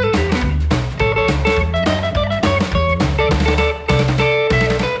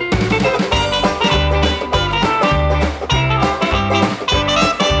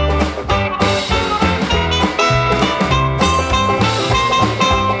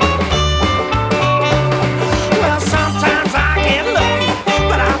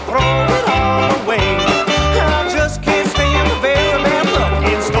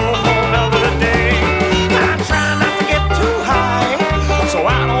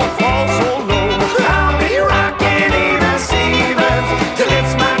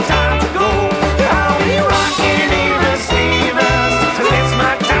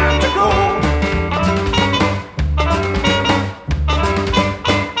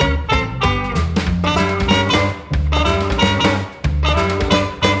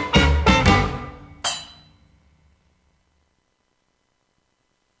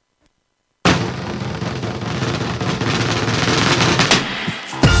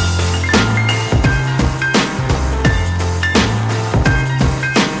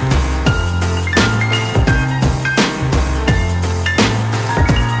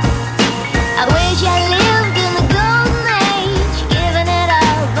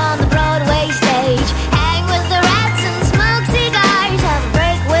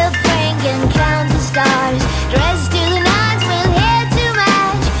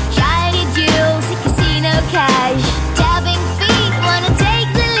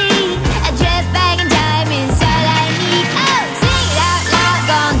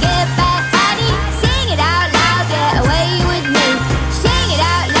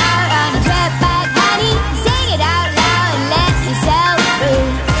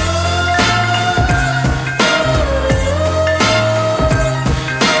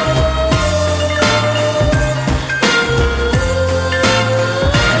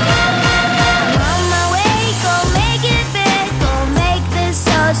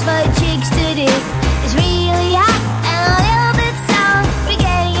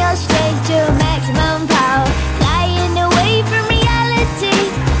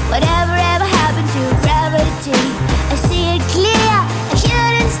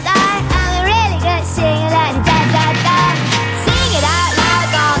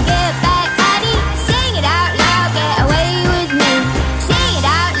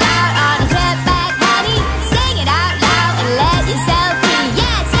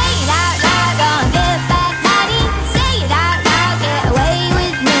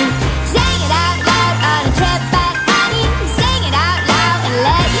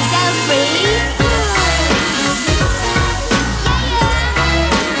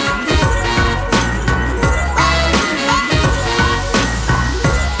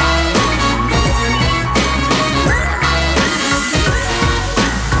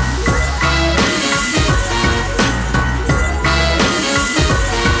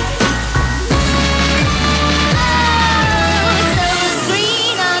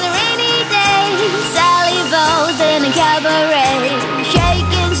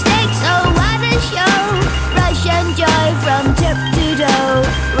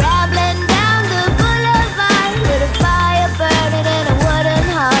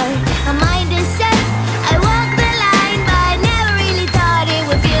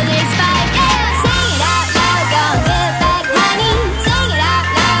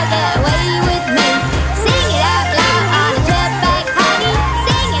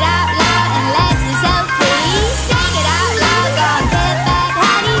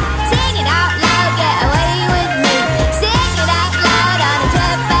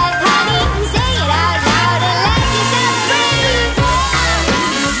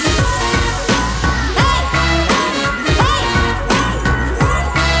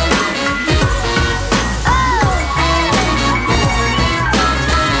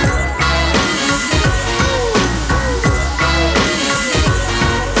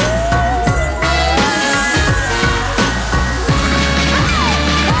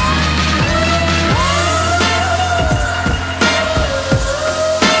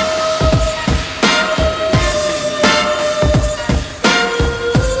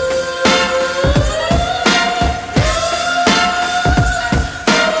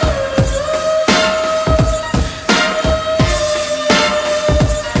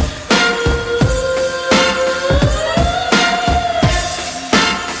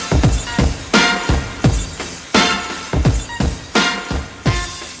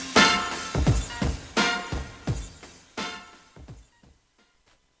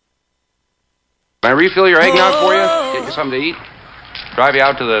 Can I refill your eggnog for you? Get you something to eat? Drive you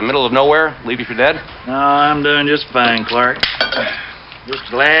out to the middle of nowhere? Leave you for dead? No, I'm doing just fine, Clark. Just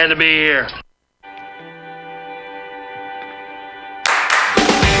glad to be here.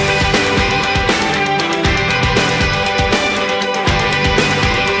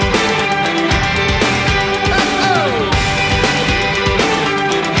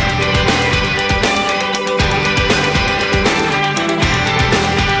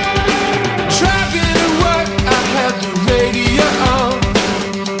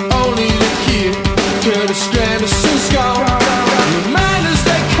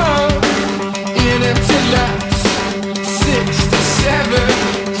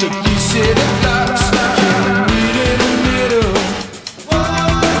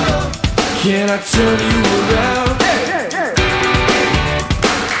 Can I turn you around?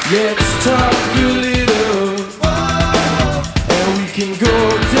 Let's talk a little, and we can go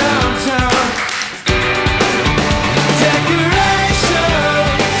downtown. Decorations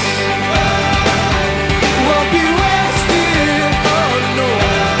won't be wasted, oh no.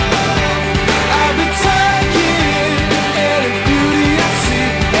 I'll be taking any beauty I see,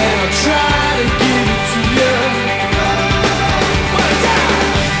 and I'll try to give it to you. One time.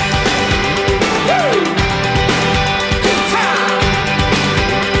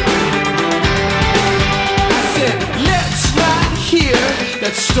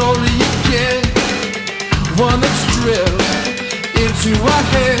 That story again, one that's drilled into our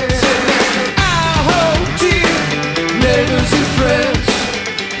heads. I hold dear neighbors and friends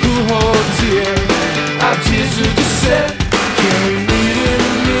who hold dear our tears to the set. Can we meet in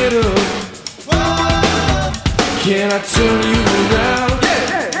the middle? Can I turn you around?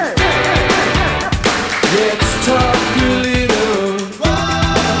 Let's talk a little,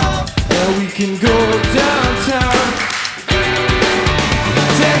 and we can go downtown.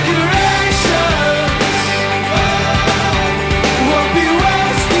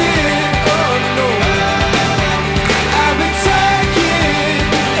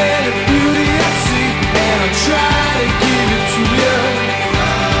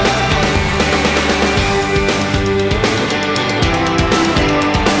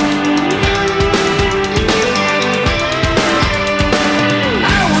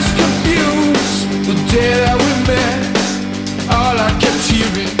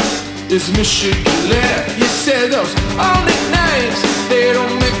 Is Michigan left? You said those all nicknames, they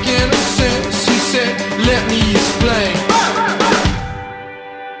don't make any sense. He said, let me explain.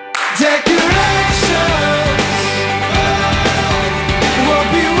 Decorations won't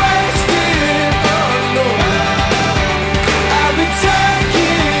be wasted, oh no. I'll be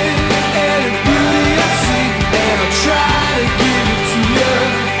taking any beauty I see, and I'll try to give it to you.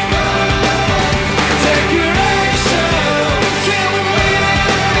 Decorations, can we meet?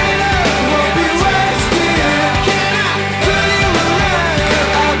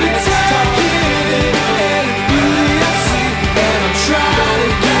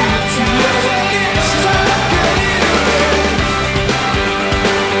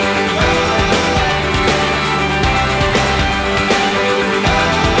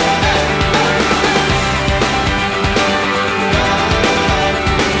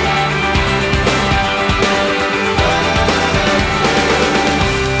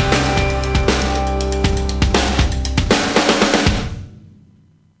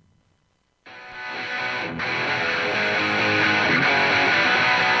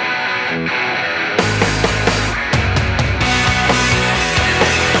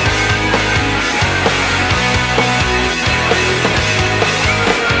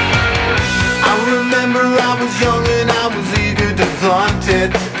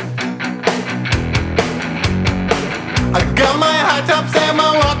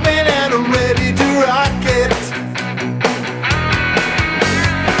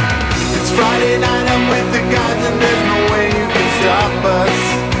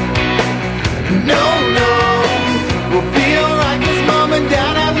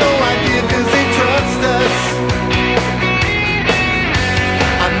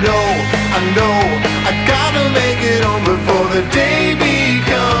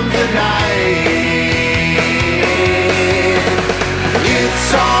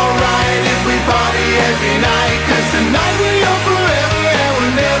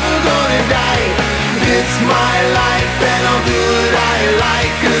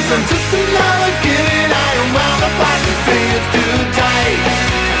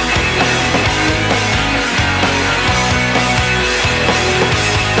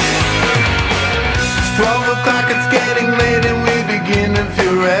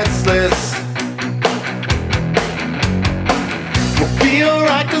 Be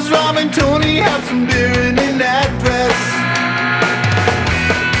alright. Micah's Robin, Tony, have some beer in that press.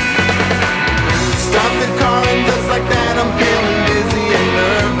 Stop the car and just like that I'm feeling dizzy and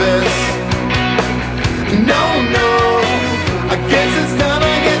nervous. No, no, I guess it's done,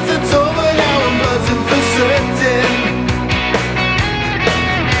 I guess it's over now, I'm buzzing for certain.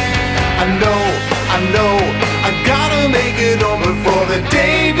 I know, I gotta make it home before the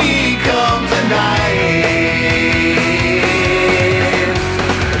day becomes a night.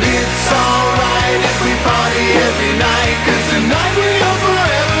 It's alright if we party every night, 'cause tonight we're young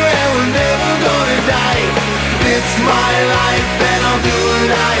forever and we're never gonna die. It's my life and I'll do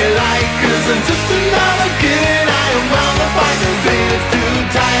what I like, 'cause I'm just another kid and I am bound to find the thing that's too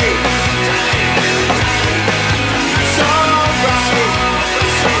tight. It's alright.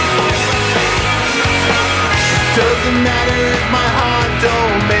 Doesn't matter if my heart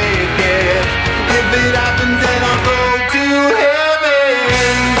don't make it. If it happens then I'll go to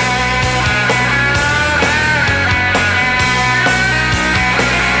heaven.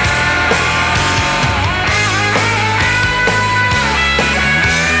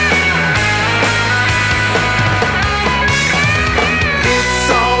 It's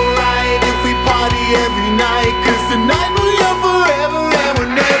alright if we party every night, 'cause tonight we're young forever and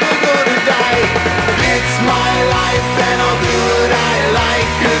we're never gonna die. It's my life and I'll do what I like,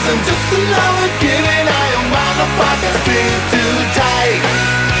 'cause I'm just another kid and I am bound to find the strings too tight.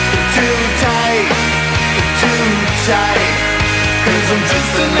 Too tight, too tight, 'cause I'm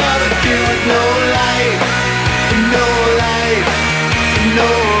just another kid with no life, no life,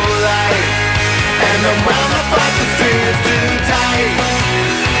 no life, and I'm bound to find the strings too tight.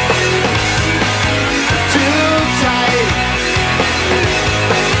 Too tight.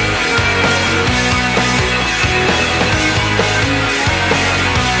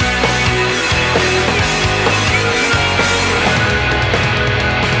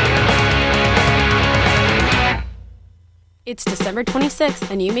 It's December 26th,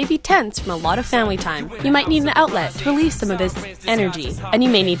 and you may be tense from a lot of family time. You might need an outlet to release some of this energy, and you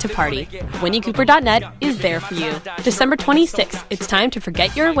may need to party. WinnieCooper.net is there for you. December 26th, it's time to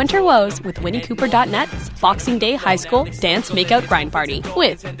forget your winter woes with WinnieCooper.net's Boxing Day High School Dance Makeout Grind Party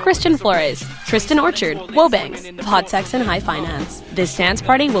with Christian Flores, Tristan Orchard, Wobanks, of Hot Sex and High Finance. This dance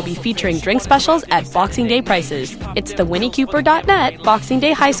party will be featuring drink specials at Boxing Day prices. It's the WinnieCooper.net Boxing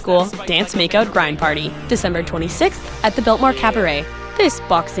Day High School Dance Makeout Grind Party, December 26th at the Biltmore Cabaret. This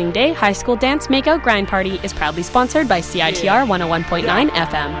Boxing Day High School Dance Makeout Grind Party is proudly sponsored by CITR 101.9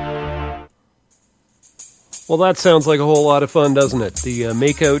 FM. Well, that sounds like a whole lot of fun, doesn't it? The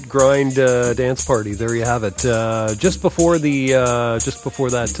Makeout Grind Dance Party. There you have it. Just before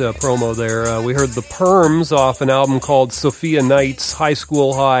that promo there, we heard the Perms off an album called Sophia Nights High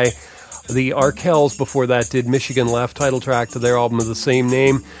School High. The Arkells before that did Michigan Left, title track to their album of the same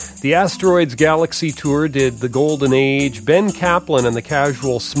name. The Asteroids Galaxy Tour did The Golden Age. Ben Caplan and the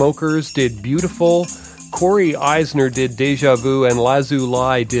Casual Smokers did Beautiful. Corey Eisner did Deja Vu, and Lazu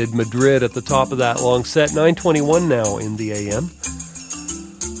Lai did Madrid at the top of that long set. 9:21 now in the AM.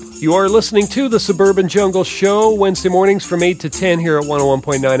 You are listening to the Suburban Jungle Show, Wednesday mornings from 8 to 10 here at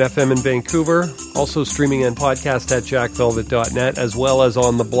 101.9 FM in Vancouver. Also streaming and podcast at jackvelvet.net, as well as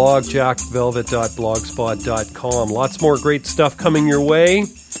on the blog, jackvelvet.blogspot.com. Lots more great stuff coming your way.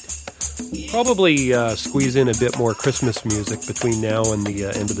 Probably squeeze in a bit more Christmas music between now and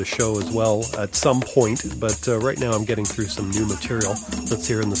the end of the show as well at some point. But right now I'm getting through some new material that's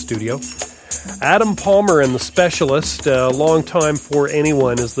here in the studio. Adam Palmer and the Specialist, Long Time for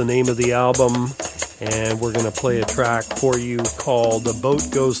Anyone is the name of the album, and we're going to play a track for you called The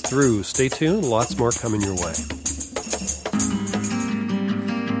Boat Goes Through. Stay tuned, lots more coming your way.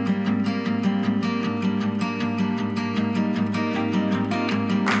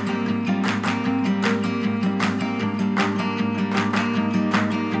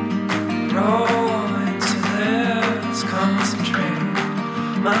 Roll into this, concentrate.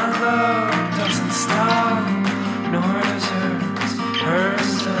 My love doesn't stop, nor deserts her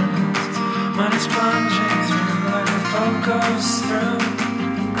stones. Money's plunging through like a boat goes through.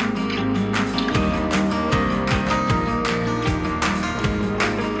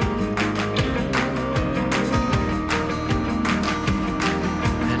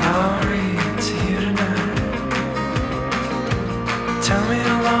 And I'll read to you tonight. Tell me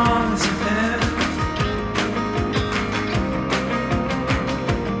how long has it been?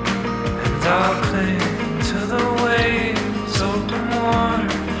 I'll cling to the waves, open water,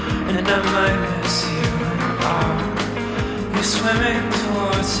 and I might miss you in the bar. You're swimming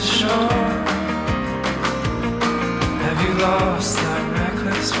towards the shore. Have you lost that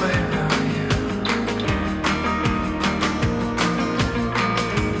reckless way about you?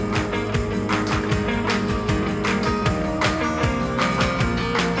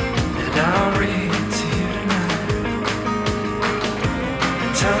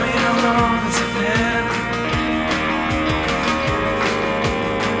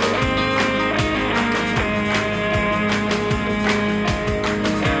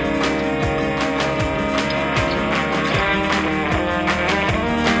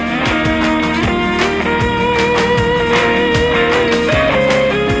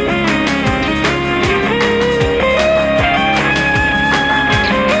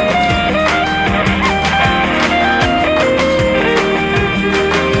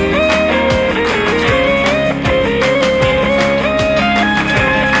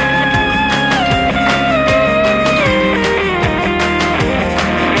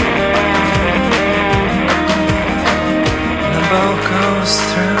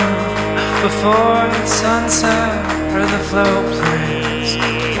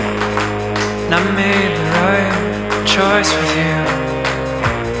 And I made the right choice with you.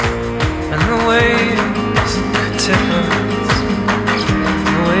 And the waves could tip us.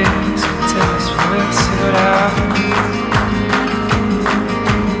 The waves could tip us, but we'll see what happens.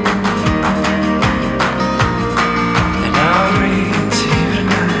 And I'll read to you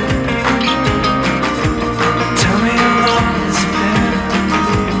tonight. Tell me how long it's been.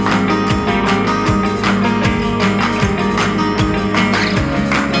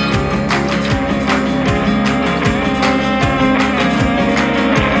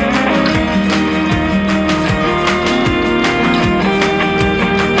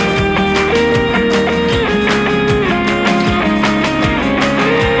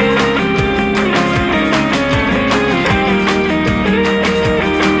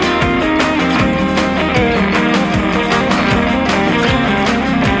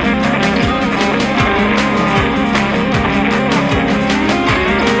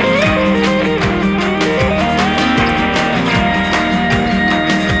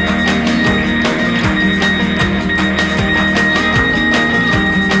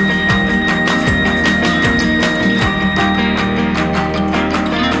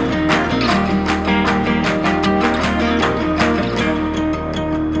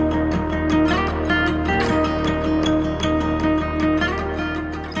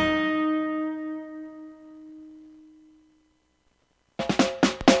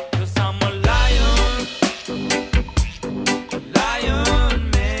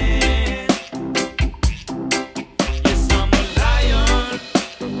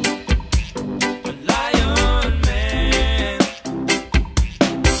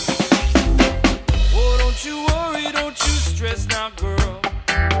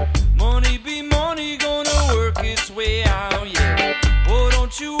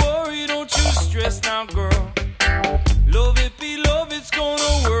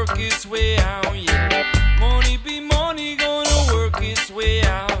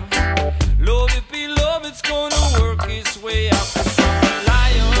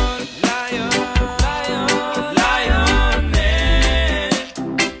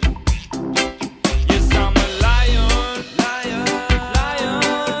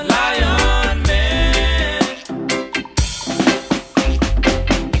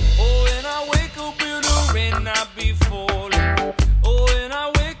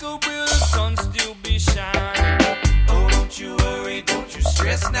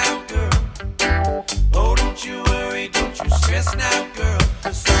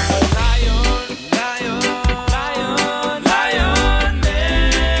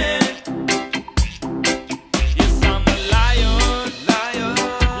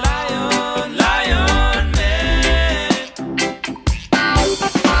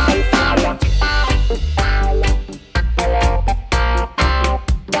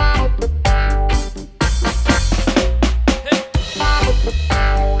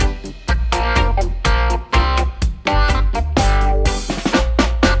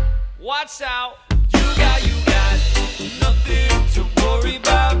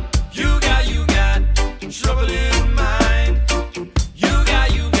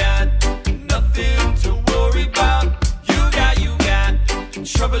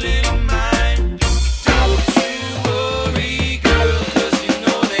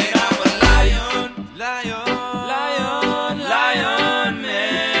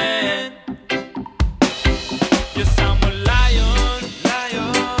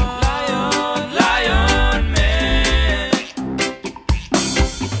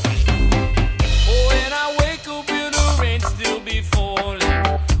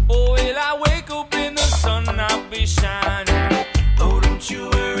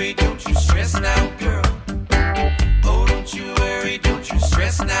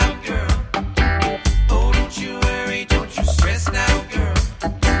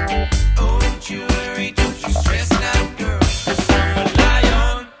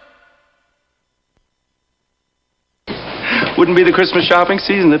 Wouldn't be the Christmas shopping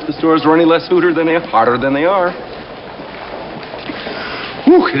season if the stores were any less hotter than they are.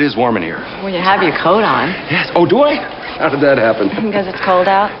 Whew, it is warm in here. Well, you have your coat on. Yes. Oh, do I? How did that happen? Because it's cold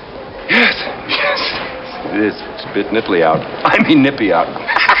out? Yes. It is. It's a bit nipply out. I mean nippy out.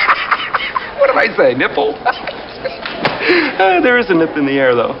 What did I say? Nipple? There is a nip in the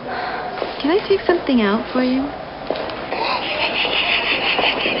air, though. Can I take something out for you?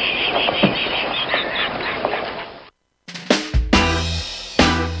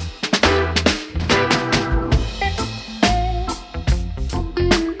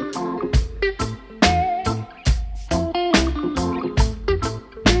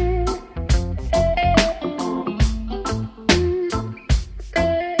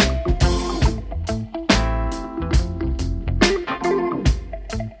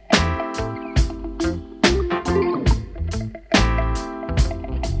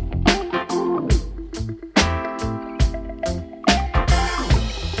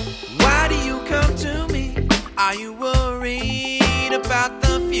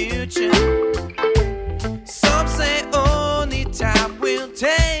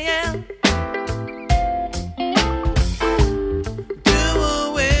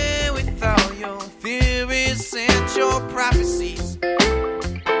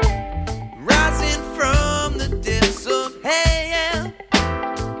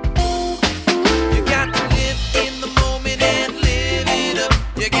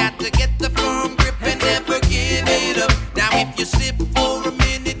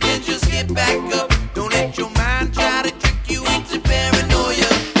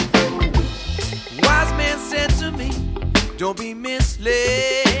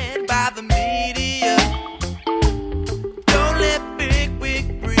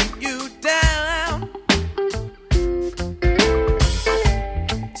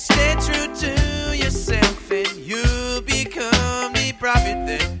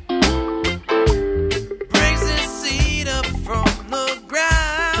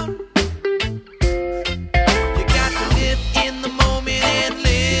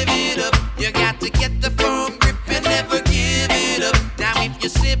 you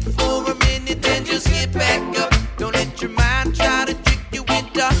slip for a minute, then just get back up. Don't let your mind try to trick you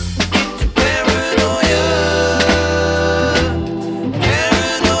into paranoia.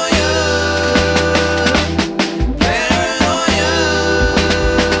 Paranoia. Paranoia.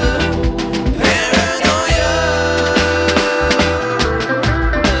 Paranoia.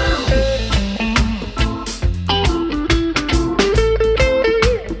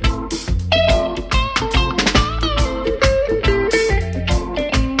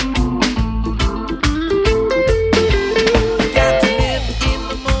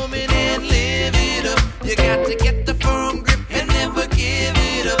 You got to get the firm grip and never give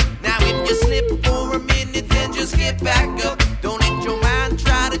it up. Now if you slip for a minute, then just get back up. Don't let your mind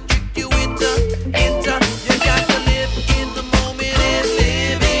try to trick you into. You got to live in the moment and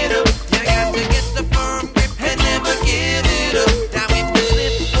live it up. You got to get the firm grip and never give it up. Now if you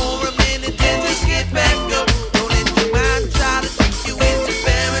slip for a minute, then just get back up. Don't let your mind try to trick you into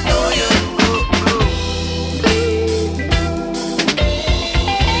paranoia.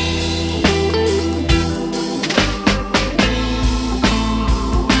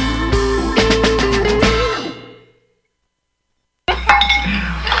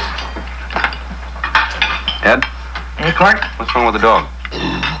 Ed? Hey, Clark? What's wrong with the dog?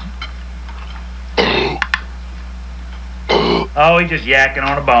 Oh, he's just yakking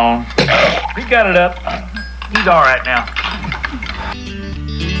on a bone. We got it up. He's all right now.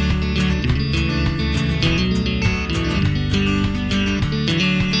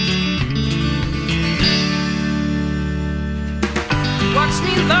 Watch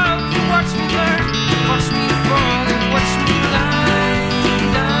me love, watch me learn, watch me fall and watch me lie.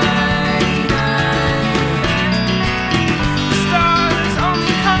 The stars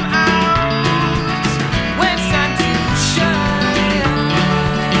only come out when it's time to shine.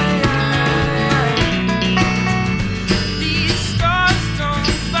 These stars don't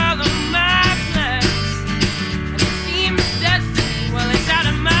follow my plans, and it seems destiny, well, it's out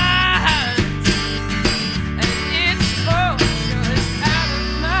of my hands, and it's all just out of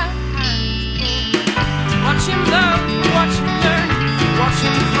my hands. Watch him love, watch him learn, watch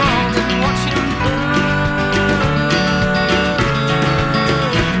him fall and watch him burn.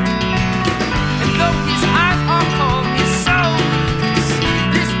 And though his eyes are cold, his soul is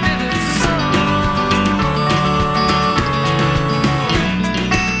this bitter soul.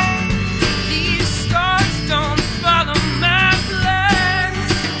 These stars don't follow my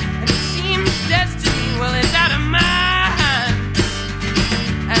plans, and it seems destiny, well, it's out of my hands,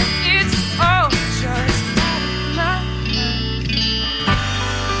 and it's all just out of my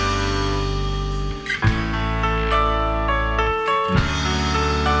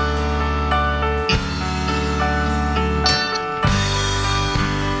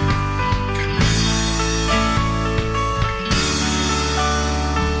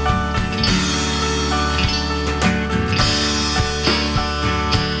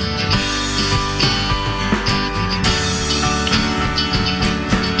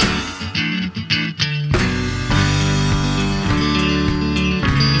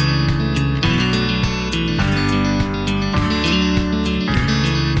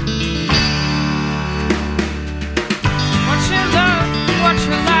Watch her love, watch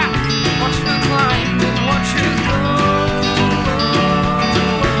her laugh, watch her climb and watch her go.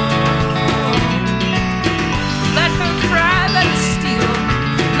 Let her cry, let her steal,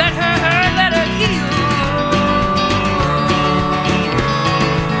 let her hurt, let her heal.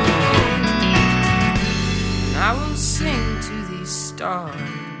 And I will sing to these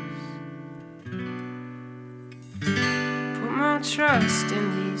stars, put my trust in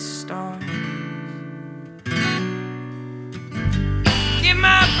these stars. Give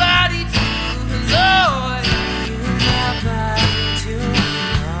my body to the Lord. Give my body to the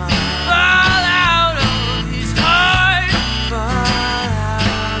Lord. Fall out of his heart. Fall out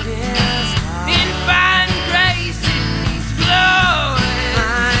of his heart. And find grace in these floors.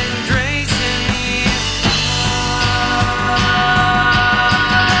 Find grace in these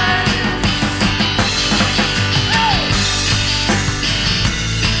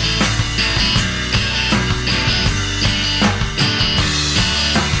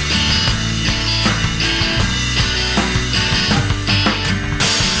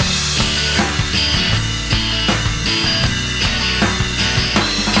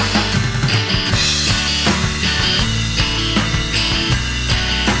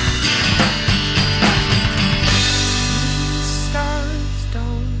stars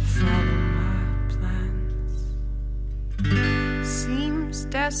don't follow my plans. Seems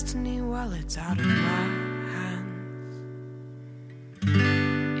destiny, well, it's out of my hands.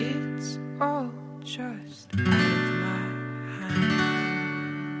 It's all just out of my hands.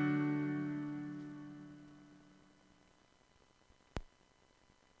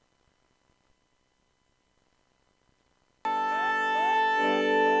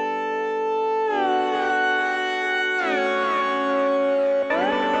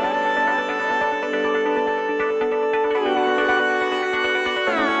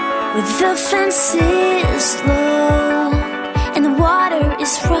 with the fences low, and the water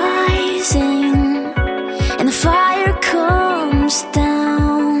is rising, and the fire comes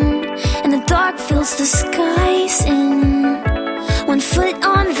down, and the dark fills the skies in. 1 foot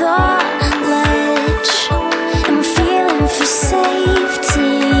on the ledge, and we're feeling for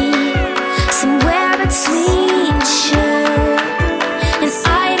safety, somewhere between sure, and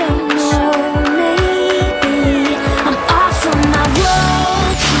I don't know, maybe I'm off on my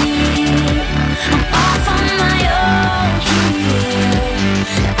road here, I'm off on my own here,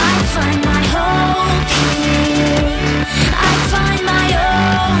 I find my hope here, I find my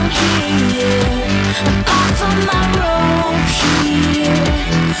own here, I'm off on my road here,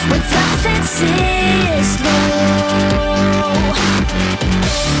 with the fences low.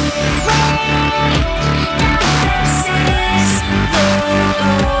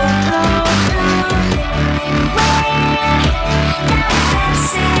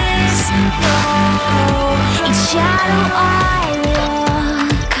 Each shadow I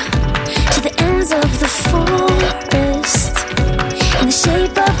walk to the ends of the forest, in the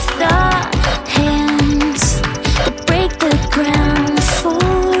shape of the hands that break the ground for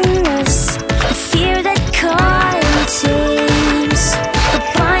us. The fear that contains, that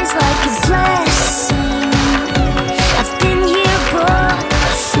binds like a blessing. I've been here before,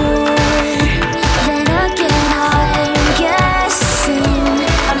 then again I'm guessing.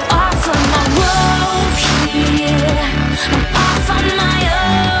 I'm off on my road here, I'm off on my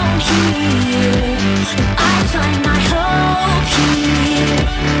own here, I find my hope here,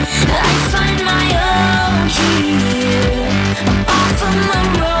 I find my own here, I'm off on my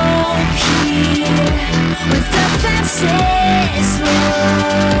road here, with the fences low.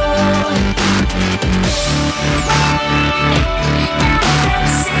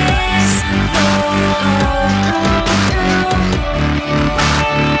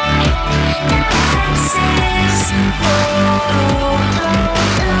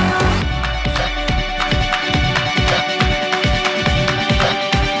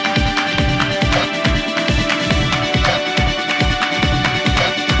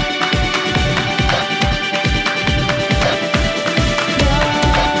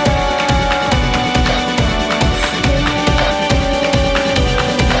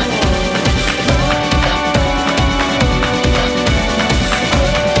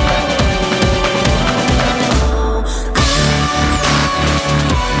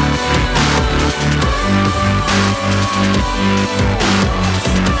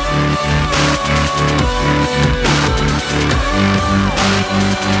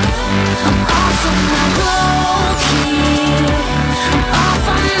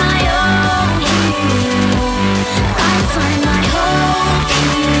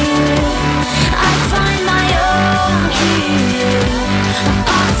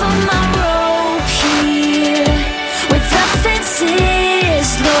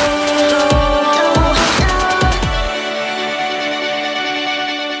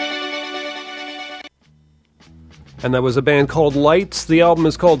 And that was a band called Lights. The album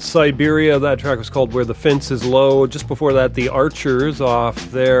is called Siberia. That track was called Where the Fence is Low. Just before that, the Archers, off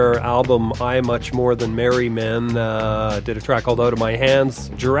their album I Much More Than Merry Men, did a track called Out of My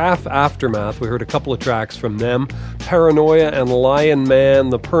Hands. Giraffe Aftermath, we heard a couple of tracks from them. Paranoia and Lion Man.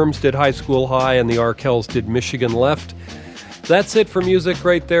 The Perms did High School High, and the Arkells did Michigan Left. That's it for music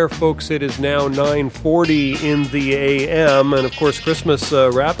right there, folks. It is now 9:40 in the a.m. And, of course, Christmas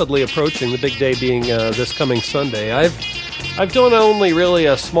rapidly approaching, the big day being this coming Sunday. I've done only really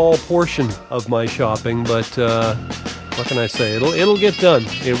a small portion of my shopping, but what can I say? It'll get done.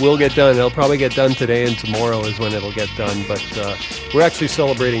 It will get done. It'll probably get done today, and tomorrow is when it'll get done. But we're actually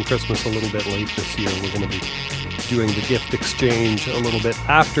celebrating Christmas a little bit late this year. We're going to be doing the gift exchange a little bit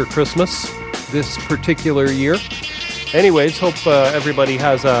after Christmas this particular year. Anyways, hope everybody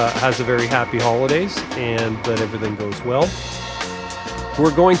has a very happy holidays and that everything goes well.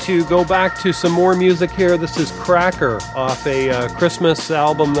 We're going to go back to some more music here. This is Cracker off a Christmas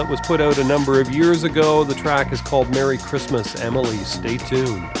album that was put out a number of years ago. The track is called Merry Christmas, Emily. Stay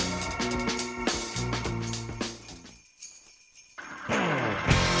tuned.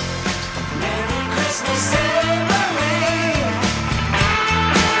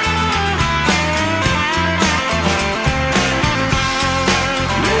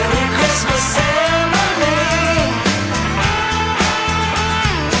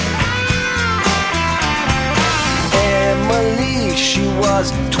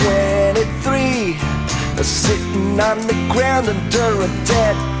 Was 23, sitting on the ground under a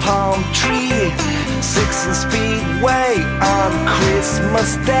dead palm tree, 6th and Speedway on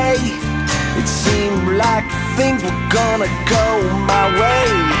Christmas Day. It seemed like things were gonna go my way.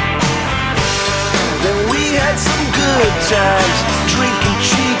 Then we had some good times, drinking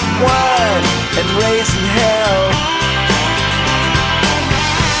cheap wine and raising hell.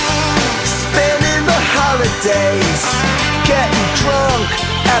 Spending the holidays, getting drunk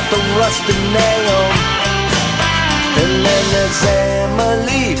at the Rusted Nail. And then there's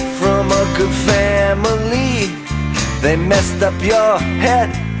Emily from a good family. They messed up your head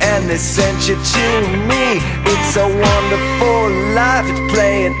and they sent you to me. It's a wonderful life, it's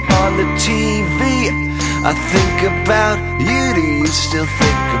playing on the TV. I think about you, do you still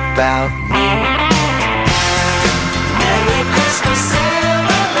think about me? Merry Christmas, Emily.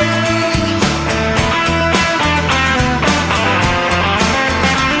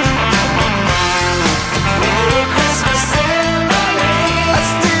 Merry Christmas, Emily. I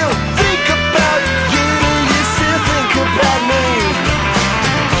still think about you, do you still think about me?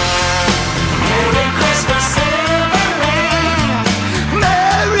 Merry Christmas, Emily.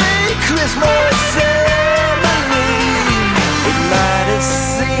 Merry Christmas, Emily. It might have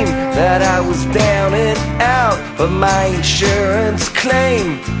seemed that I was down and out, but my insurance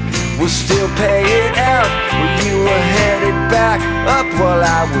claim will still pay it out. Well, you were headed back up while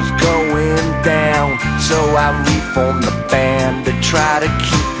I was going down, so I reformed the band to try to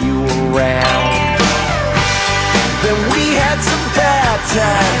keep you around. Then we had some bad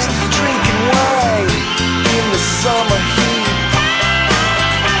times, drinking wine in the summer heat.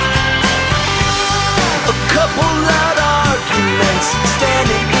 A couple loud arguments,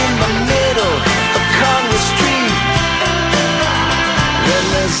 standing in the middle of Congress Street. Then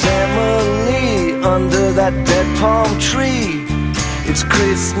there's Emily under that dead palm tree. It's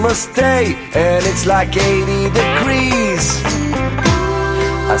Christmas Day and it's like 80 degrees.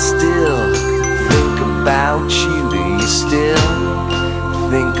 I still think about you, do you still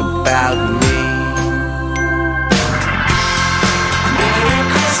think about me? Merry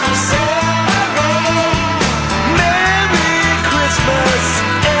Christmas, Emily. Merry Christmas,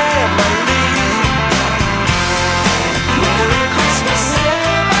 Emily. Merry Christmas,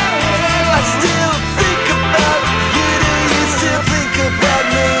 Emily. I still think about you, do you still think about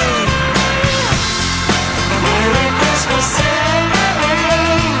me? Merry Christmas, Emily.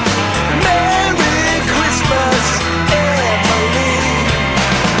 Merry Christmas, Emily.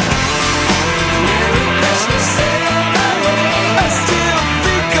 Merry Christmas, Emily. I still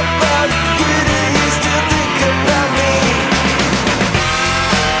think about you, do you still think about me?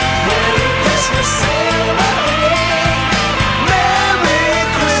 Merry Christmas, Emily. Merry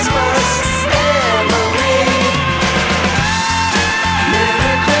Christmas, Emily.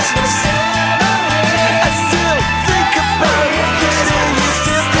 Merry Christmas, Emily. I still think about you, do you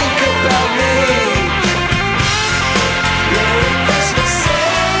still think about me? Merry Christmas,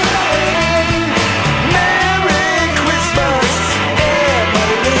 Emily. Merry Christmas,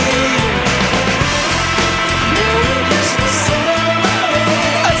 Emily. Merry Christmas, Emily.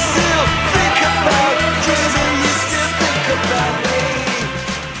 I still think about you, do you still think about me?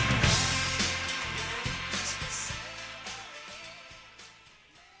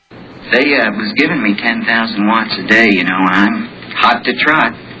 They was giving me 10,000 watts a day, you know, and I'm hot to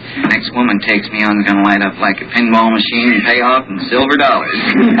trot. Next woman takes me on, gonna light up like a pinball machine and pay off in silver dollars.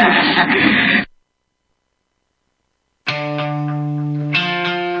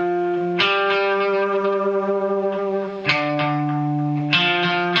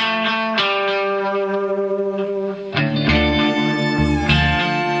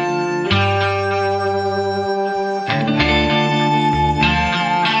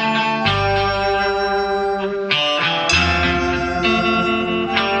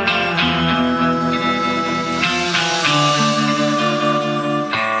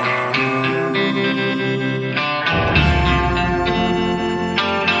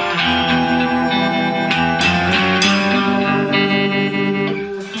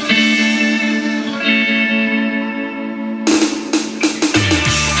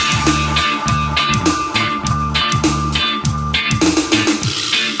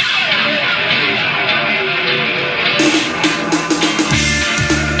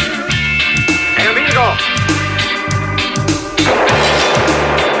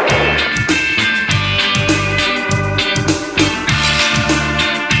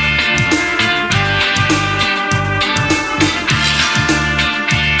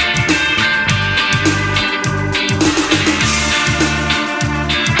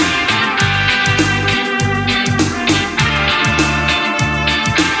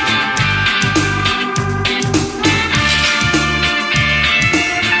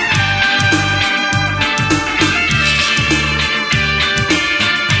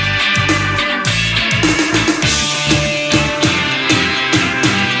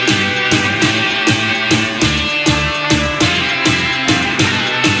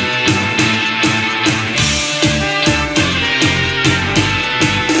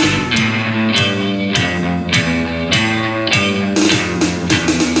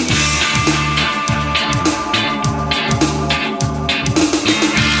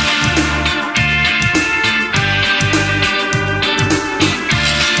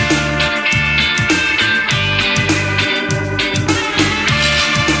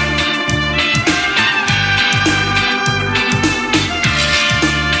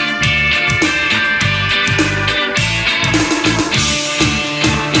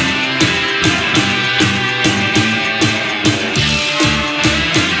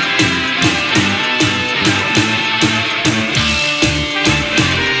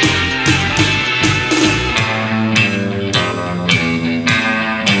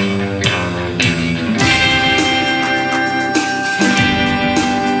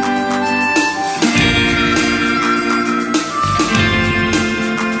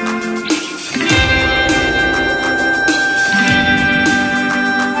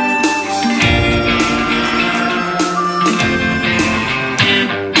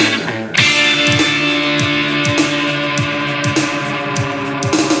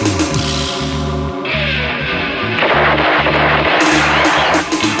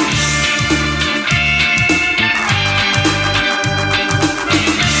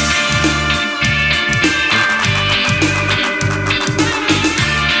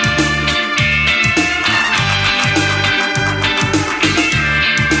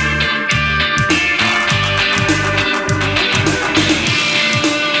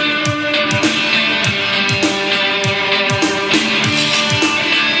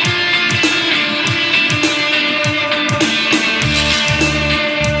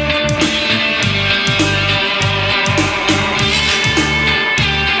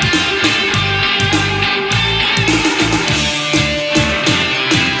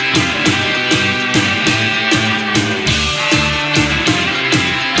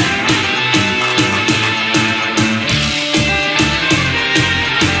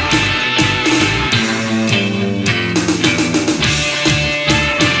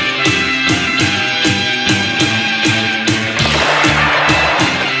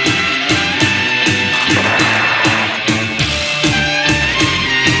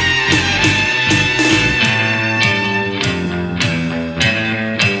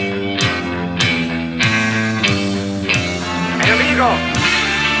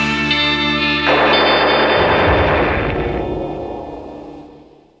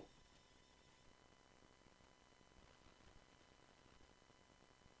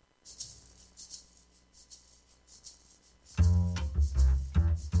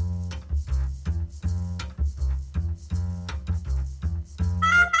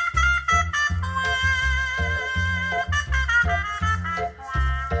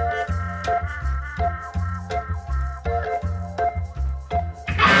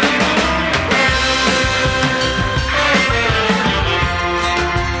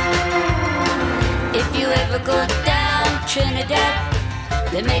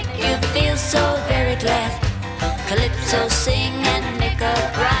 They make you feel so very glad. Calypso, sing and make a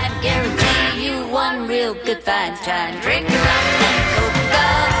rhyme. Guarantee you one real good fine time. Drink rum and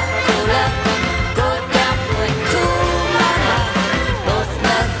Coca-Cola. Go down Point Cool, mama. Both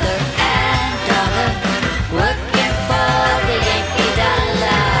mother and daughter working for the Yankee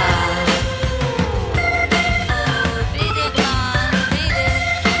dollar. Oh, beat it on, beat it.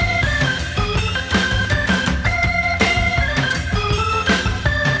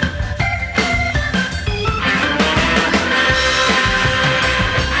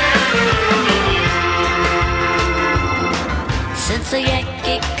 Since the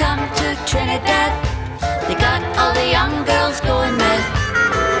Yankee come to Trinidad, they got all the young girls going mad.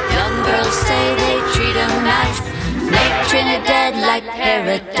 Young girls say they treat them nice, make Trinidad like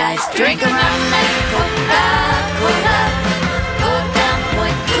paradise. Drink a rum and Coca-Cola. Go down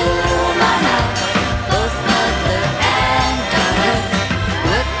Point Cool, mama. Both mother and daughter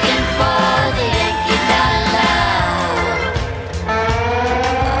working for the Yankee dollar.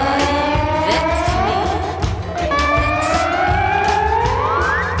 Vex me.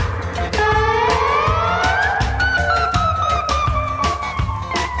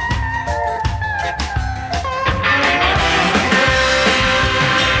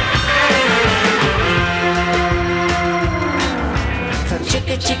 From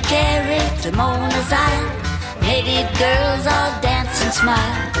Chicka-Chickaree to Mona's Island, native girls all dance and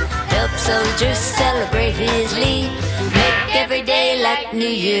smile. Help soldiers celebrate his leave, make every day like New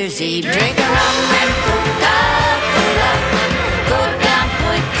Year's Eve. Drink a rum and Coca-Cola. Go down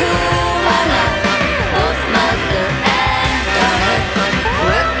Point Cool, mama. Both mother and daughter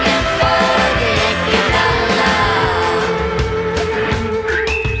working for the Yankee dollar.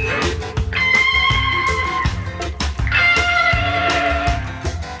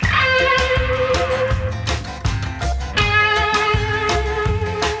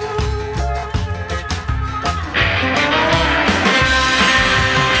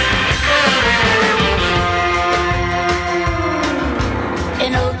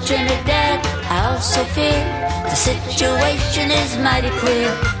 In old Trinidad, I also fear the situation is mighty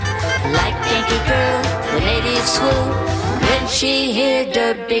queer. Like Yankee girl, the native swoon when she heard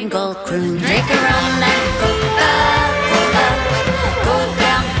her bingle croon. Drink a rum and Coca-Cola. Go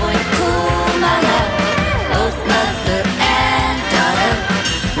down Point Cool, mama. Both mother and daughter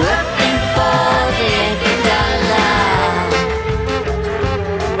working for the Yankee dollar.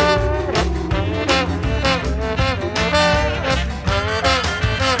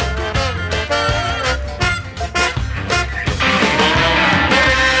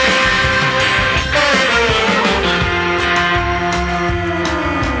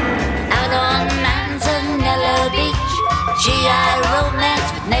 Out on Manzanella Beach, GI romance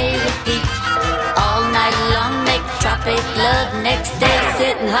with native peach. All night long make tropic love. Next day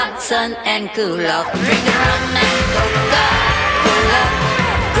sit in hot sun and cool off. Drink a rum and Coca-Cola.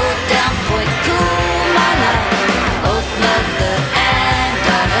 Go down Point Cool, mama. Both mother and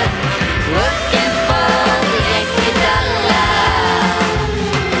daughter working for the Yankee dollar.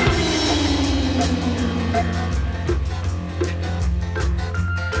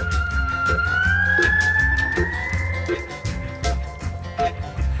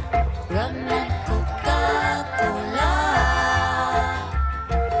 Rum and Coca-Cola.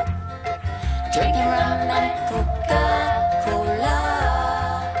 Drinking rum and Coca-Cola.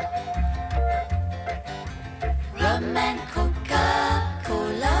 Rum and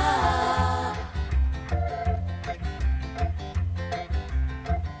Coca-Cola.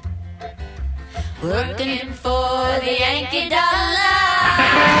 Working for the Yankee dollar.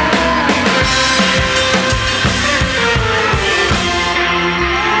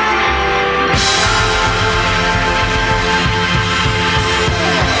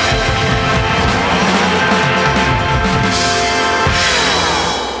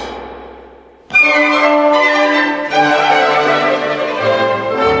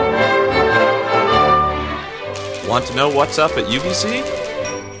 Want to know what's up at UBC?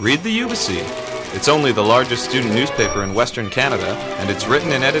 Read the UBC. It's only the largest student newspaper in Western Canada, and it's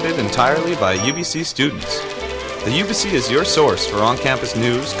written and edited entirely by UBC students. The UBC is your source for on-campus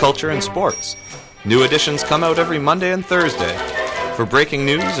news, culture, and sports. New editions come out every Monday and Thursday. For breaking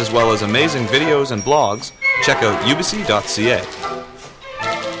news as well as amazing videos and blogs, check out ubc.ca.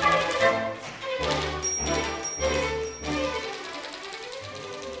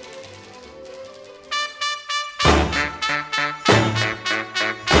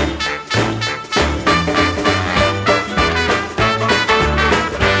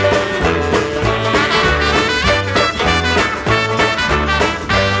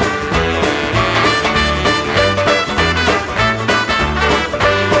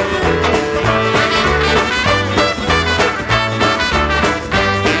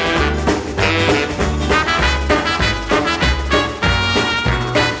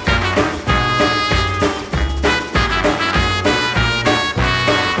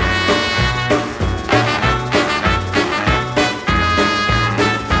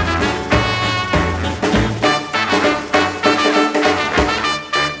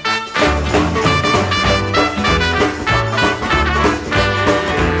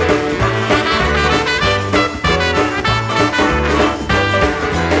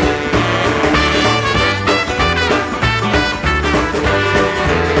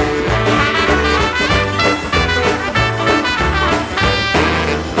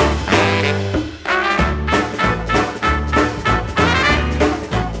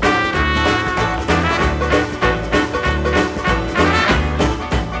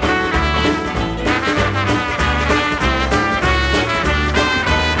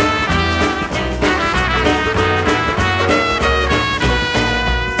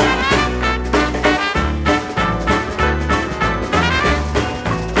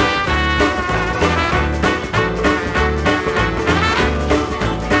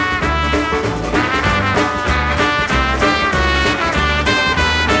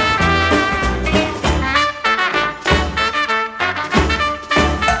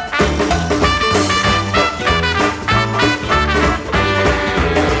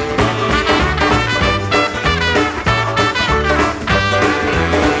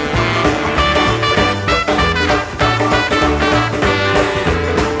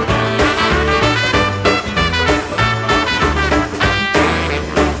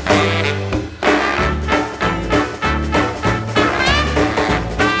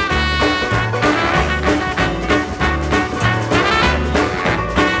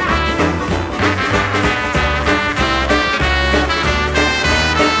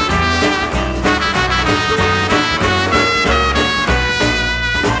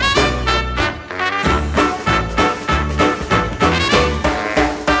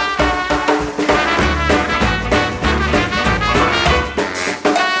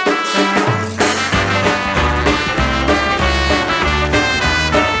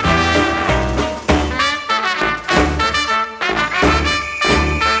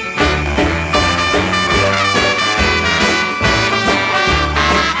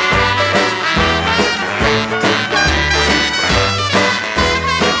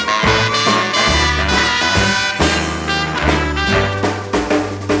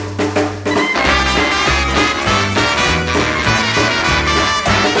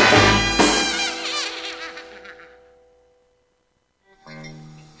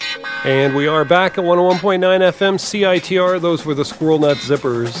 And we are back at 101.9 FM CITR. Those were the Squirrel Nut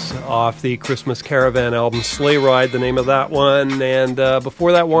Zippers off the Christmas Caravan album, Sleigh Ride, the name of that one. And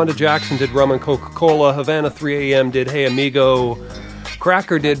before that, Wanda Jackson did Rum and Coca-Cola. Havana 3 AM did Hey Amigo.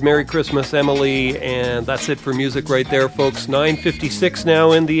 Cracker did Merry Christmas, Emily. And that's it for music right there, folks. 9:56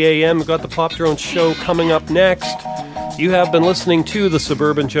 now in the AM. We've got the Pop Drone Show coming up next. You have been listening to the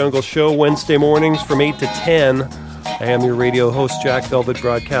Suburban Jungle Show Wednesday mornings from 8 to 10. I am your radio host, Jack Velvet,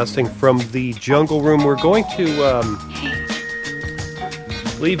 broadcasting from the Jungle Room. We're going to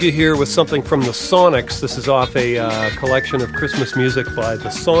leave you here with something from the Sonics. This is off a collection of Christmas music by the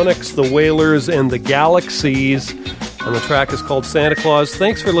Sonics, the Wailers, and the Galaxies. And the track is called Santa Claus.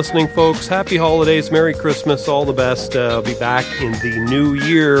 Thanks for listening, folks. Happy holidays, Merry Christmas, all the best. I'll be back in the new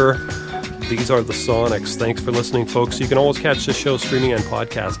year. These are the Sonics. Thanks for listening, folks. You can always catch the show streaming and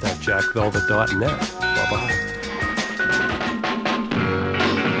podcast at jackvelvet.net. Bye-bye.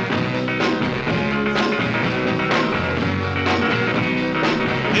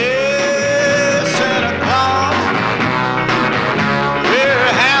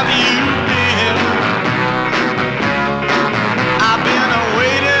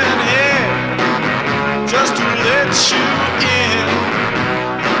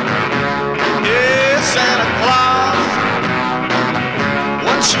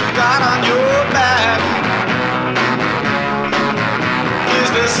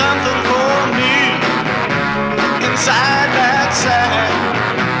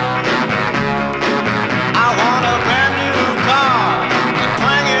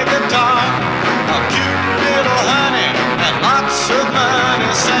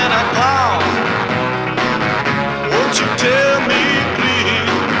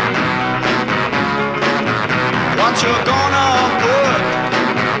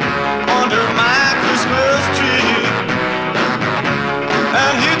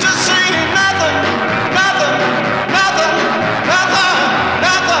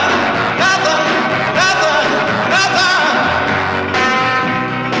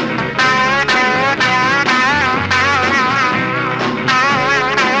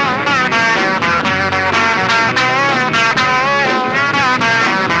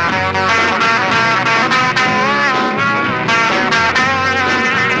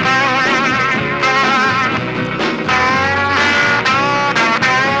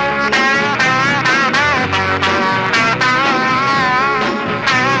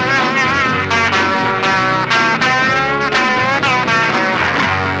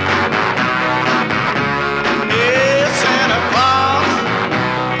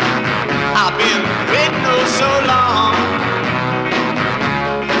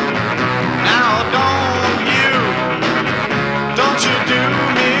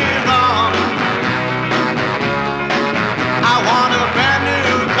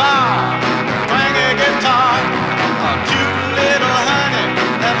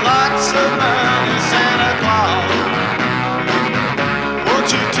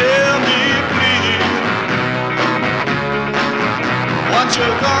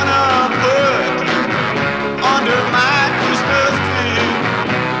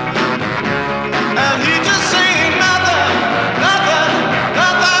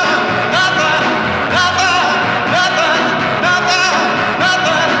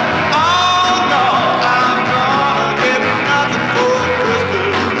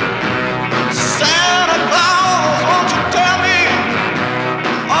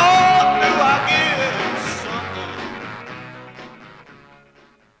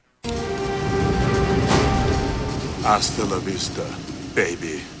 Hasta la vista,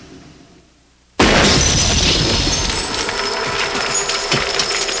 baby.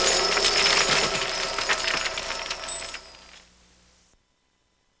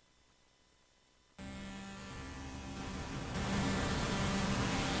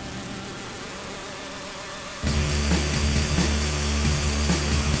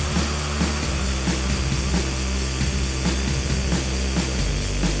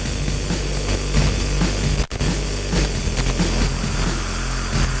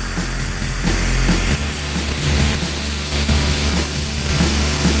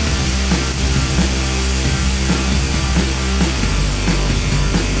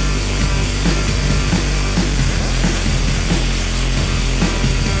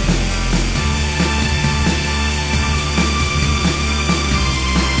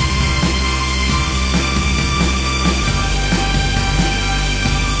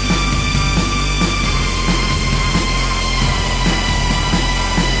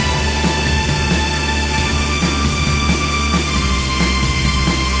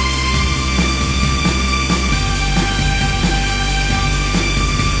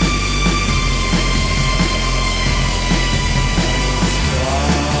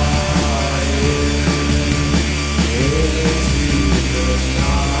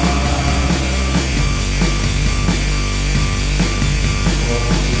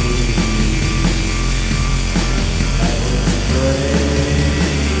 away.